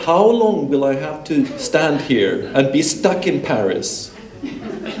thought, how long will I have to stand here and be stuck in Paris?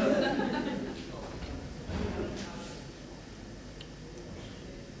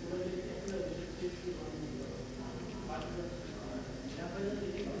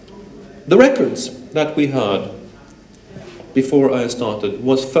 The records that we heard before I started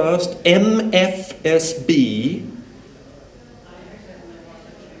was first MFSB,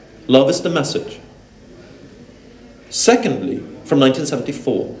 Love is the Message. Secondly, from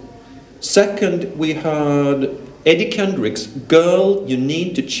 1974. Second, we heard Eddie Kendrick's Girl, You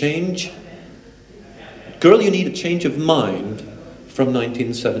Need a Change of Mind from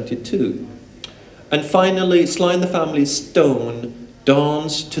 1972. And finally, Sly and the Family Stone,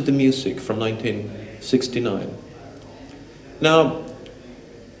 Dance to the Music from 1969. Now,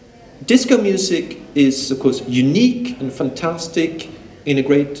 disco music is, of course, unique and fantastic in a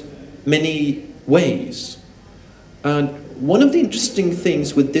great many ways. And one of the interesting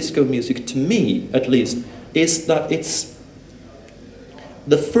things with disco music, to me at least, is that it's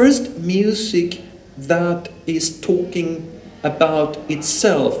the first music that is talking about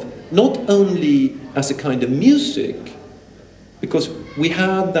itself, not only as a kind of music, because we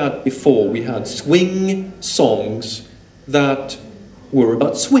had that before. We had swing songs that were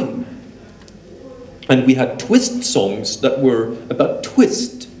about swing. And we had twist songs that were about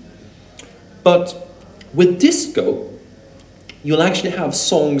twist. But with disco, you'll actually have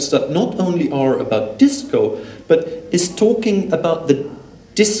songs that not only are about disco, but is talking about the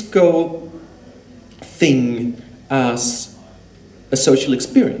disco thing as a social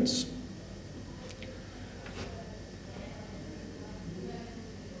experience.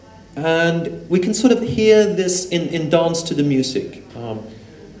 And we can sort of hear this in Dance to the Music.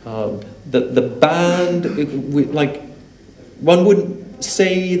 The band, one would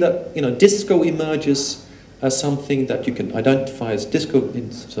say that, you know, disco emerges as something that you can identify as disco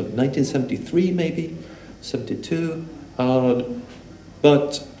in sort of 1973 maybe, 72.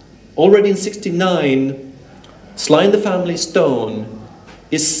 But already in 69, Sly and the Family Stone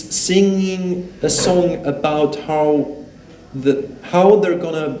is singing a song about how they're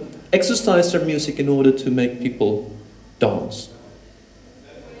gonna exercise their music in order to make people dance.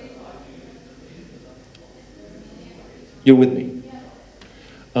 You're with me?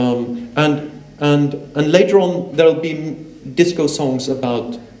 And later on there'll be disco songs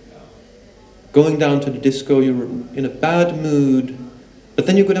about going down to the disco, you're in a bad mood, but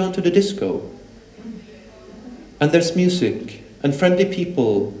then you go down to the disco. And there's music, and friendly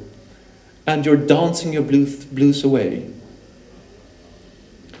people, and you're dancing your blues away.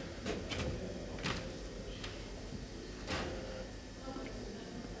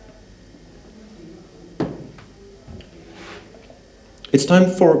 It's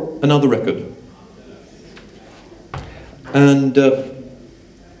time for another record. And the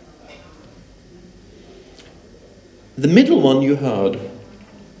middle one you heard,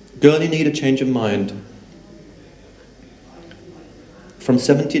 Girl You Need a Change of Mind, from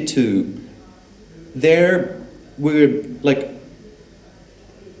 72. There we're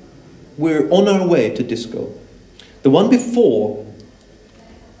on our way to disco. The one before,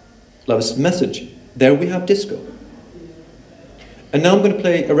 Love's Message, there we have disco. And now I'm going to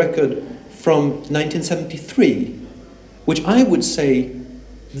play a record from 1973, which I would say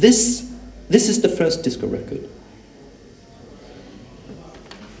this is the first disco record.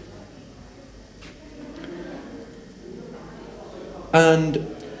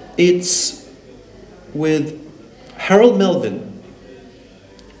 And it's with Harold Melvin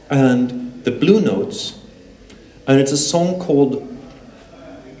and the Blue Notes, and it's a song called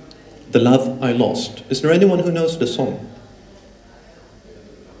The Love I Lost. Is there anyone who knows the song?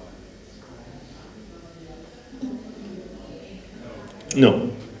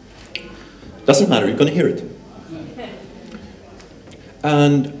 No. Doesn't matter, you're going to hear it.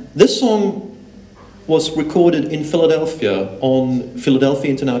 And this song was recorded in Philadelphia on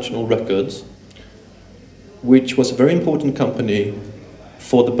Philadelphia International Records, which was a very important company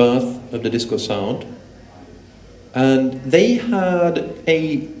for the birth of the disco sound. And they had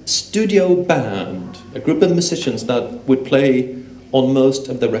a studio band, a group of musicians that would play on most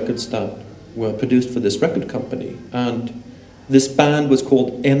of the records that were produced for this record company. And this band was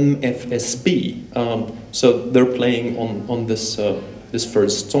called MFSB, so they're playing on this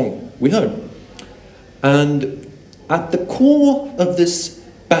first song we heard. And at the core of this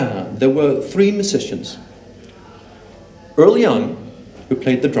band, there were three musicians. Earl Young, who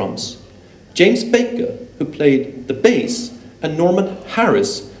played the drums, James Baker, who played the bass, and Norman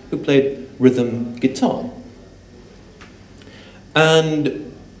Harris, who played rhythm guitar.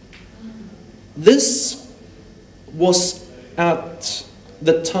 And this was at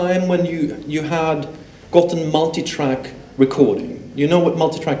the time when you had gotten multi-track recording. You know what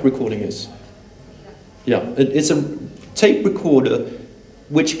multi-track recording is? Yeah, it's a tape recorder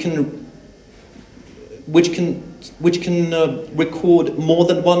which can record more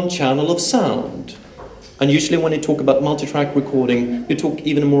than one channel of sound. And usually when you talk about multi-track recording, you talk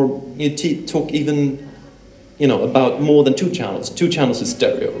even about more than two channels. Two channels is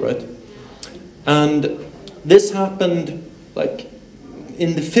stereo, right? And this happened like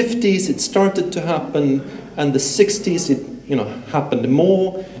in the 50s. It started to happen, and the 60s it happened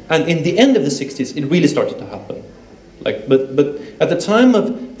more, and in the end of the 60s it really started to happen. But at the time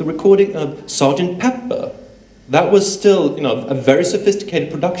of the recording of Sgt. Pepper, that was still a very sophisticated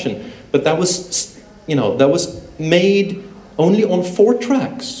production, but that was made only on 4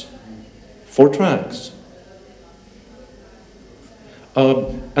 tracks. 4 tracks.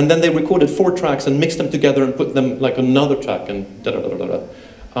 And then they recorded 4 tracks and mixed them together and put them like another track and da-da-da-da-da.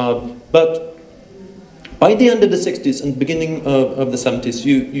 But by the end of the 60s and beginning of the 70s,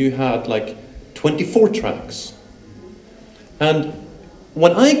 you had like 24 tracks. And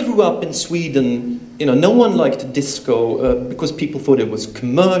when I grew up in Sweden, no one liked disco because people thought it was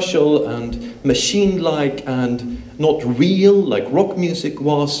commercial and machine-like and not real, like rock music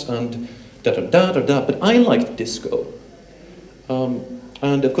was, and da-da-da-da-da. But I liked disco.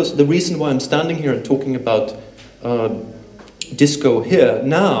 And of course, the reason why I'm standing here and talking about disco here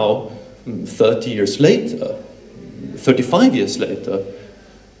now, 30 years later, 35 years later,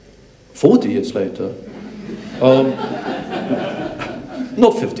 40 years later,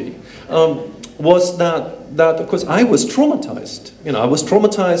 not 50, was that of course I was traumatized. I was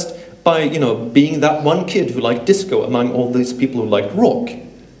traumatized by being that one kid who liked disco among all these people who liked rock.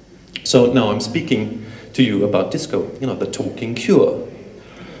 So now I'm speaking to you about disco, the talking cure.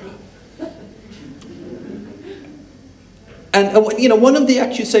 And one of the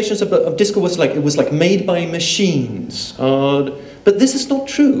accusations of disco was like it was like made by machines. But this is not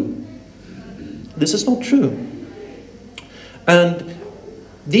true. This is not true. And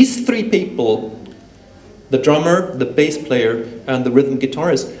these three people, the drummer, the bass player, and the rhythm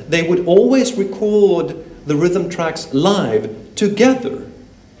guitarist, they would always record the rhythm tracks live together.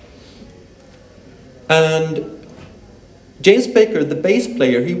 And James Baker, the bass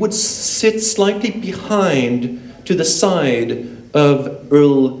player, he would sit slightly behind to the side of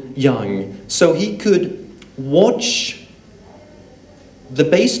Earl Young, so he could watch the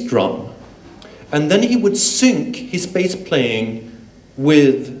bass drum, and then he would sync his bass playing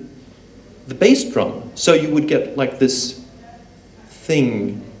with the bass drum. So you would get like this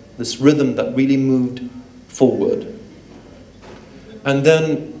thing, this rhythm that really moved forward. And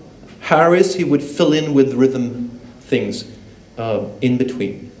then Harris, he would fill in with rhythm things in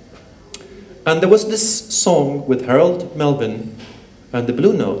between. And there was this song with Harold Melvin and the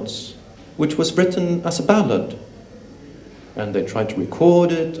Blue Notes, which was written as a ballad. And they tried to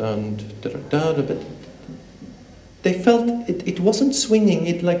record it, and but they felt it wasn't swinging.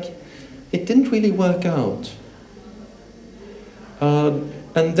 It didn't really work out. And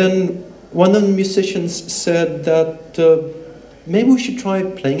then one of the musicians said that maybe we should try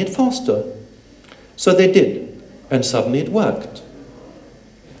playing it faster. So they did, and suddenly it worked.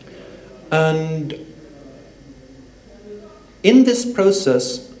 And in this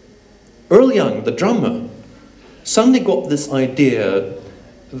process, Earl Young, the drummer, suddenly got this idea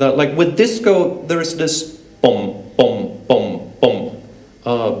that, like with disco, there is this bom, bom, bom,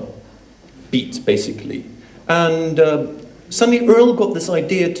 bom beat, basically. And suddenly Earl got this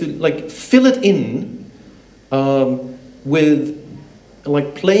idea to like fill it in with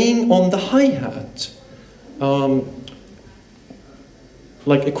like playing on the hi-hat,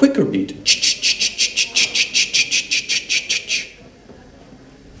 like a quicker beat.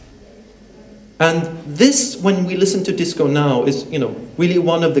 And this, when we listen to disco now, is, you know, really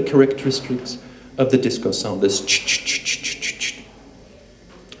one of the characteristics of the disco sound, this ch-ch-ch-ch-ch-ch.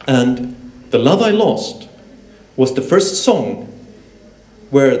 And The Love I Lost was the first song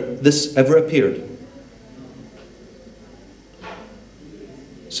where this ever appeared.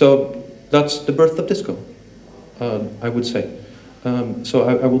 So that's the birth of disco, I would say. So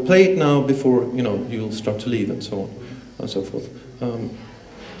I will play it now before, you know, you'll start to leave and so on and so forth.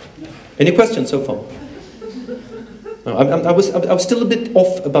 Any questions so far? No, I was still a bit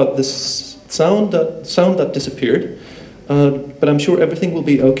off about this sound that disappeared, but I'm sure everything will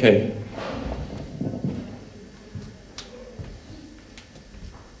be okay.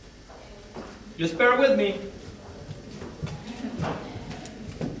 Just bear with me.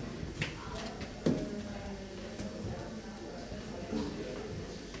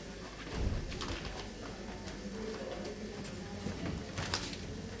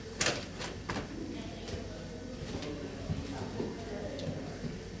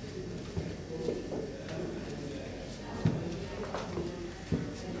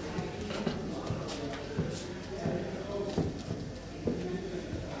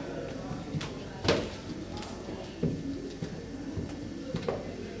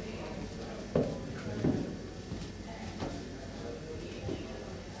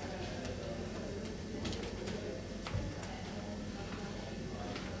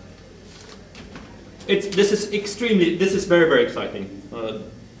 This is very, very exciting.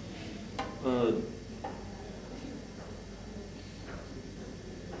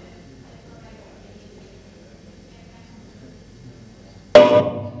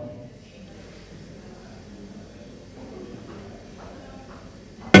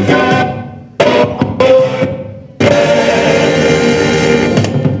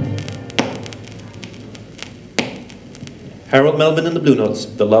 Harold Melvin and the Blue Notes,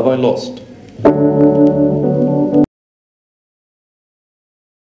 The Love I Lost.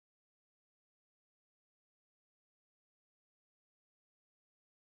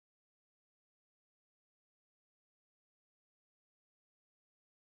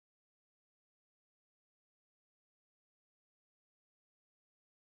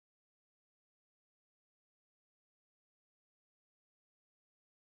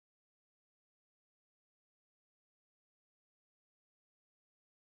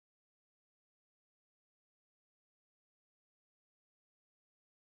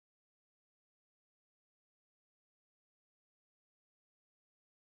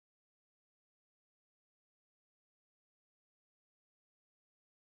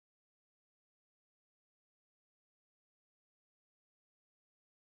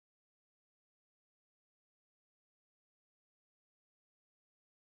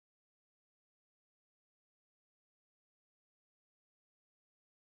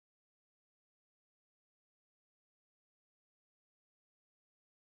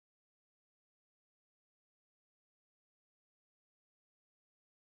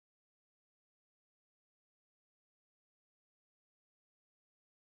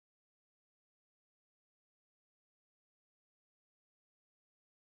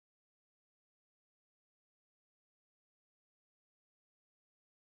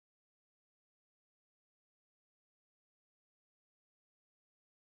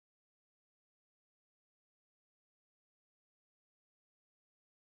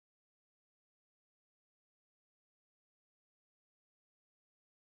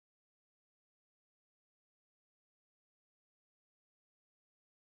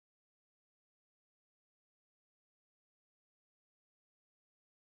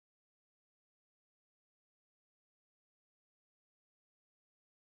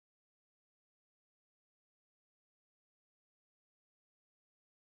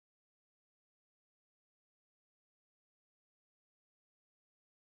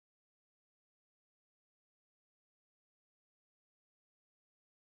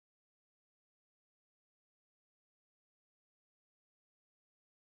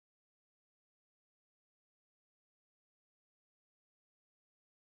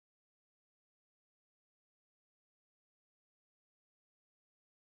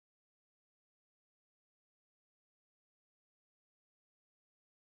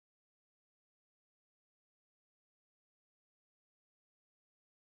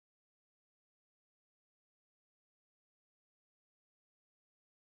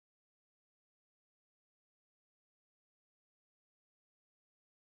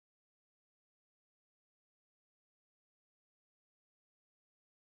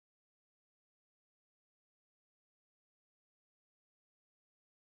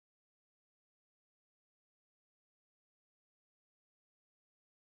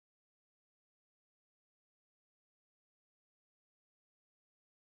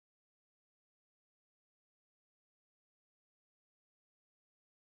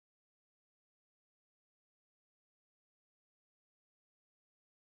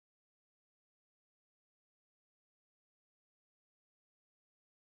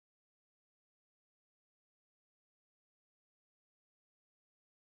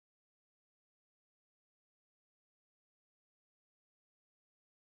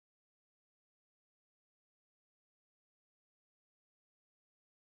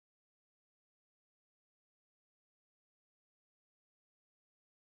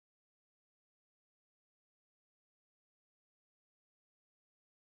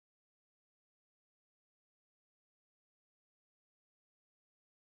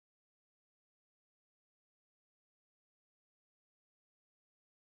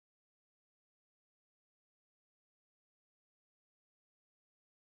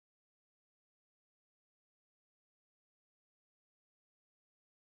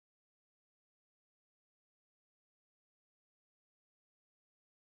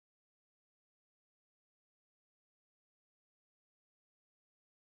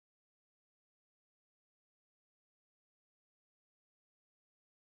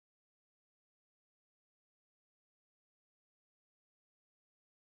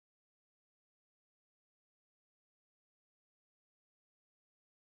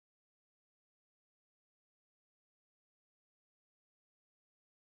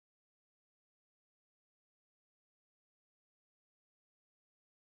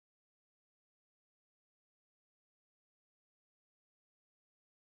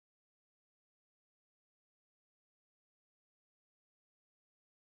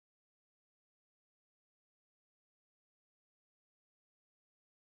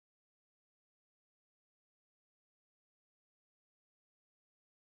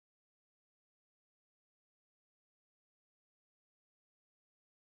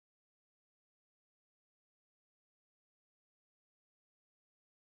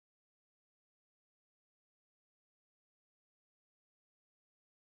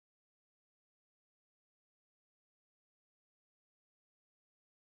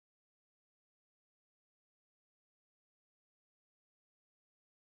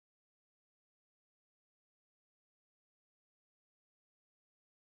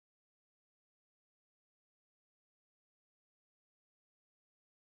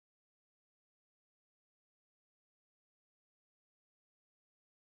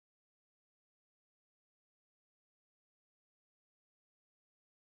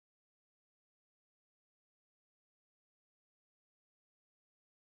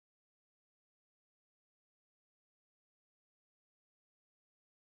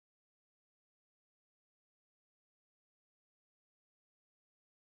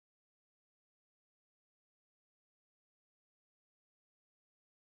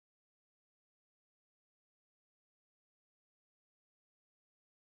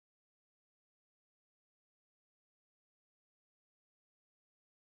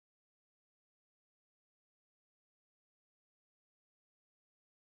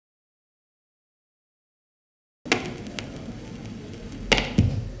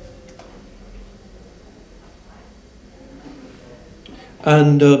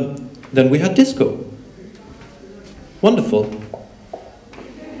 And then we had disco. Wonderful.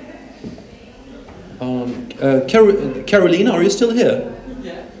 Carolina, are you still here?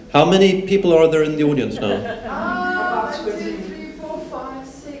 Yeah. How many people are there in the audience now? 1, 2, 3, 4, 5,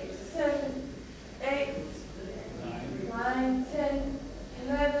 6, 7, 8, 9, 10,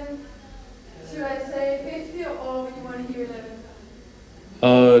 11. Should I say 50 or you want to hear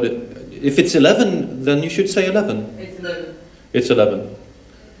 11? If it's 11, then you should say 11. It's 11. It's 11.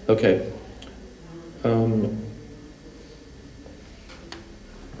 Okay. We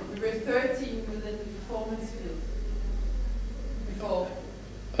were 13 within the performance field before.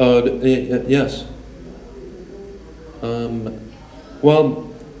 Yes. Well,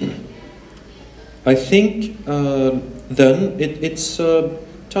 I think then it's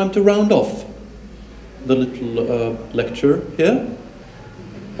time to round off the little lecture here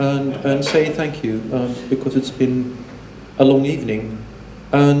and say thank you because it's been a long evening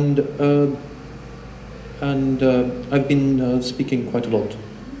and I've been speaking quite a lot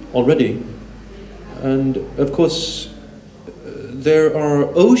already, and of course there are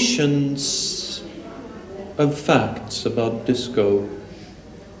oceans of facts about disco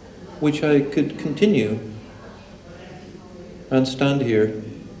which I could continue and stand here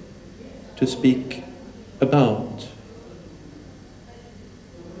to speak about,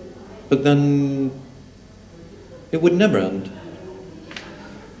 but then it would never end.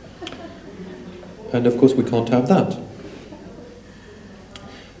 And of course we can't have that.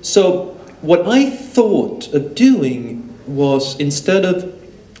 So what I thought of doing was, instead of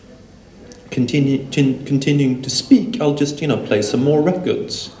continuing to speak, I'll just, play some more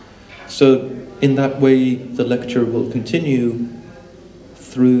records. So in that way the lecture will continue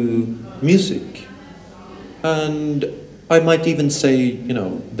through music. And I might even say,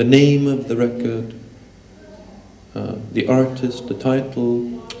 the name of the record, the artist, the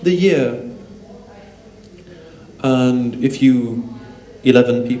title, the year. And if you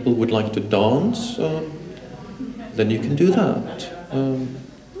 11 people would like to dance, then you can do that.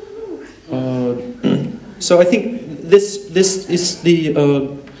 So I think this is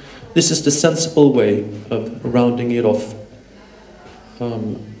the sensible way of rounding it off.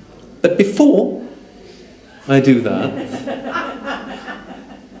 But before I do that,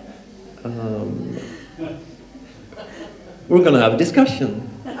 we're going to have a discussion.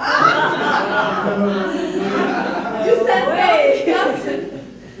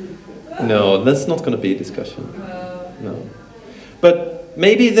 No, that's not going to be a discussion. No. But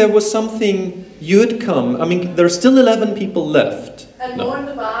maybe there was something you'd come. I mean, there are still 11 people left. And more in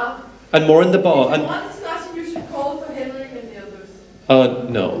the bar. And more in the bar. If you want discussion, you should call for Henrik and the others.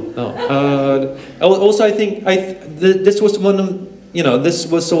 No. Also, I think this was one of, this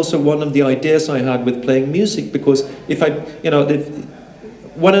was also one of the ideas I had with playing music, because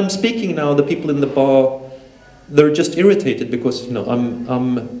when I'm speaking now, the people in the bar, they're just irritated because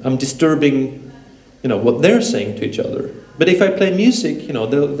I'm disturbing what they're saying to each other. But if I play music,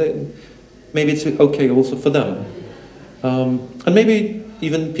 maybe it's okay also for them, and maybe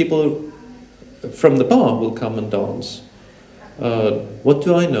even people from the bar will come and dance. What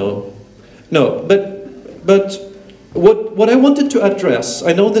do I know? No, but what I wanted to address,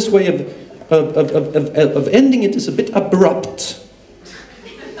 I know this way of ending it is a bit abrupt.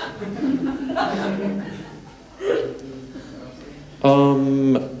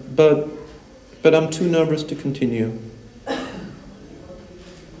 But I'm too nervous to continue.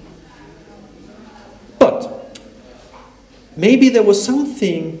 But maybe there was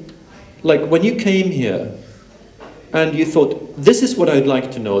something, like when you came here and you thought, this is what I'd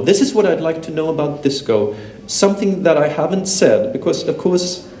like to know, this is what I'd like to know about disco, something that I haven't said, because of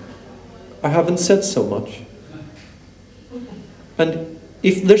course I haven't said so much. And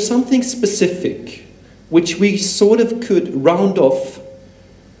if there's something specific which we sort of could round off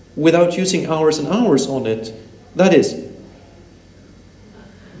without using hours and hours on it, that is.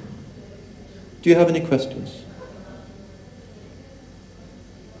 Do you have any questions?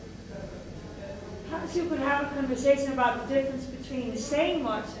 Perhaps you could have a conversation about the difference between saying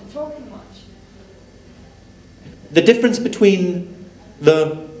much and talking much. The difference between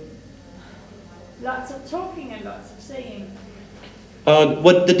the... Lots of talking and lots of saying.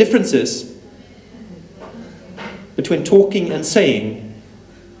 What the difference is between talking and saying.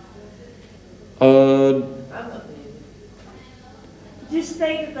 You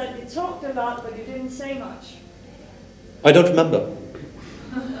stated that you talked a lot, but you didn't say much. I don't remember.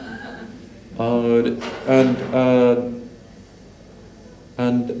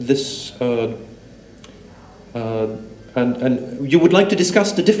 And this and you would like to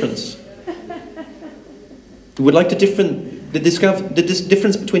discuss the difference. You would like to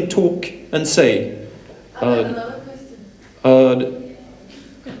difference between talk and say. I have another question.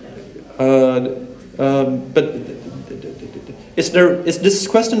 But is this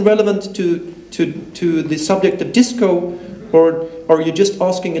question relevant to the subject of disco, or are you just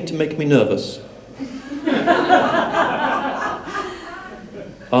asking it to make me nervous?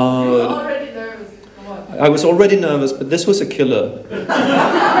 Already nervous. Come on. I was already nervous, but this was a killer.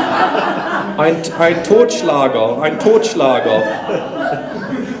 Ein Totschlager.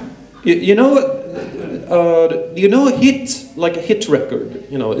 You know a hit, like a hit record.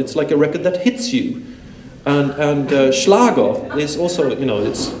 You know, it's like a record that hits you, and Schlager is also, you know,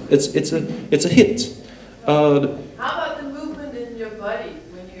 it's a hit. How about the movement in your body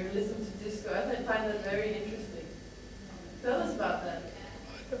when you listen to disco? I find that very interesting. Tell us about that.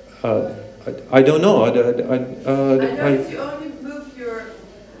 I don't know. I noticed you only move your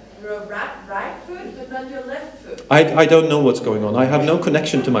right foot, but not your left foot. I don't know what's going on. I have no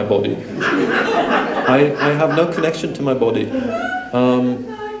connection to my body. I have no connection to my body.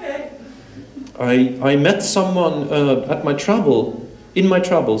 Okay. I met someone in my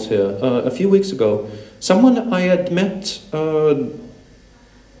travels here a few weeks ago. Someone I had met 9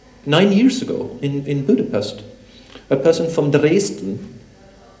 years ago in Budapest. A person from Dresden.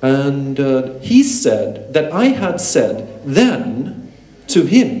 And he said that I had said then to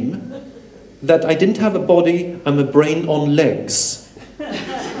him that I didn't have a body, I'm a brain on legs.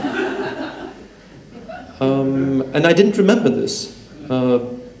 And I didn't remember this,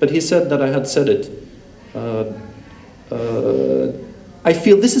 but he said that I had said it. I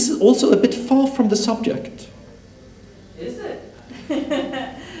feel this is also a bit far from the subject. Is it?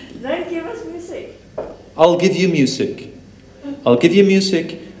 Then give us music. I'll give you music. I'll give you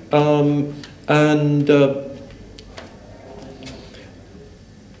music,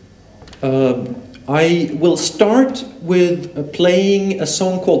 I will start with playing a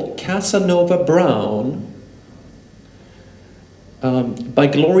song called Casanova Brown by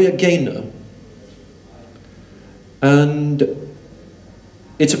Gloria Gaynor. And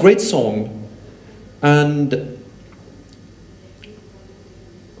it's a great song, and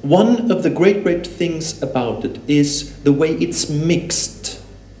one of the great things about it is the way it's mixed.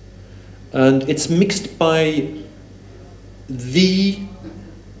 And it's mixed by the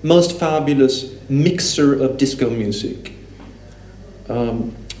most fabulous mixer of disco music,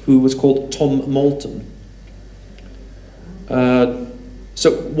 who was called Tom Moulton.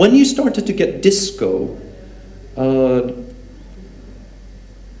 So when you started to get disco,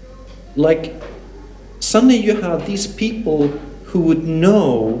 like suddenly you had these people who would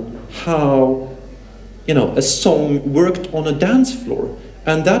know how, you know, a song worked on a dance floor,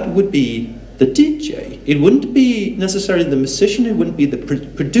 and that would be the DJ. It wouldn't be necessarily the musician, it wouldn't be the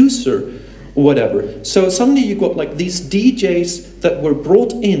producer or whatever. So suddenly you got like these DJs that were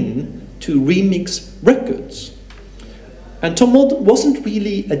brought in to remix records. And Tom Moulton wasn't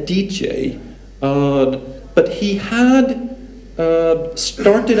really a DJ, but he had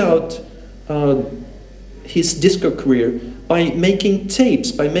started out his disco career by making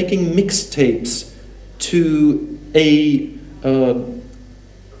tapes, by making mixtapes to a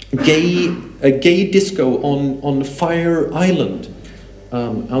gay disco on Fire Island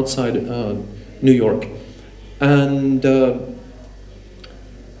outside New York. And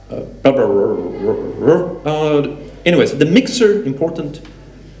anyways, the mixer, important.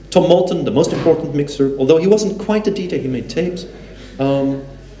 Tom Moulton, the most important mixer, although he wasn't quite a DJ, he made tapes.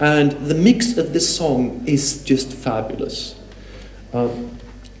 And the mix of this song is just fabulous.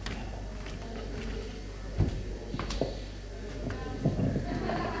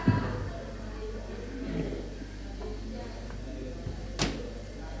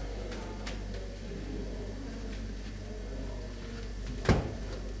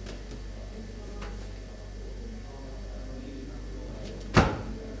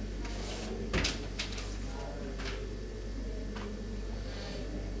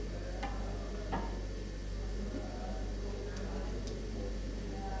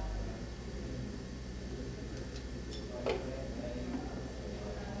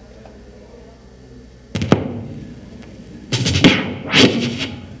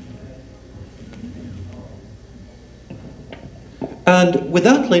 And with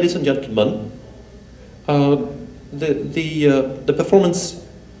that, ladies and gentlemen, the performance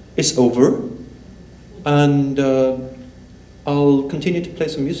is over, and I'll continue to play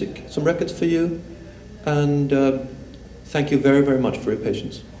some music, some records for you, and thank you very much for your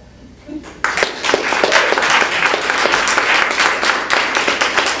patience.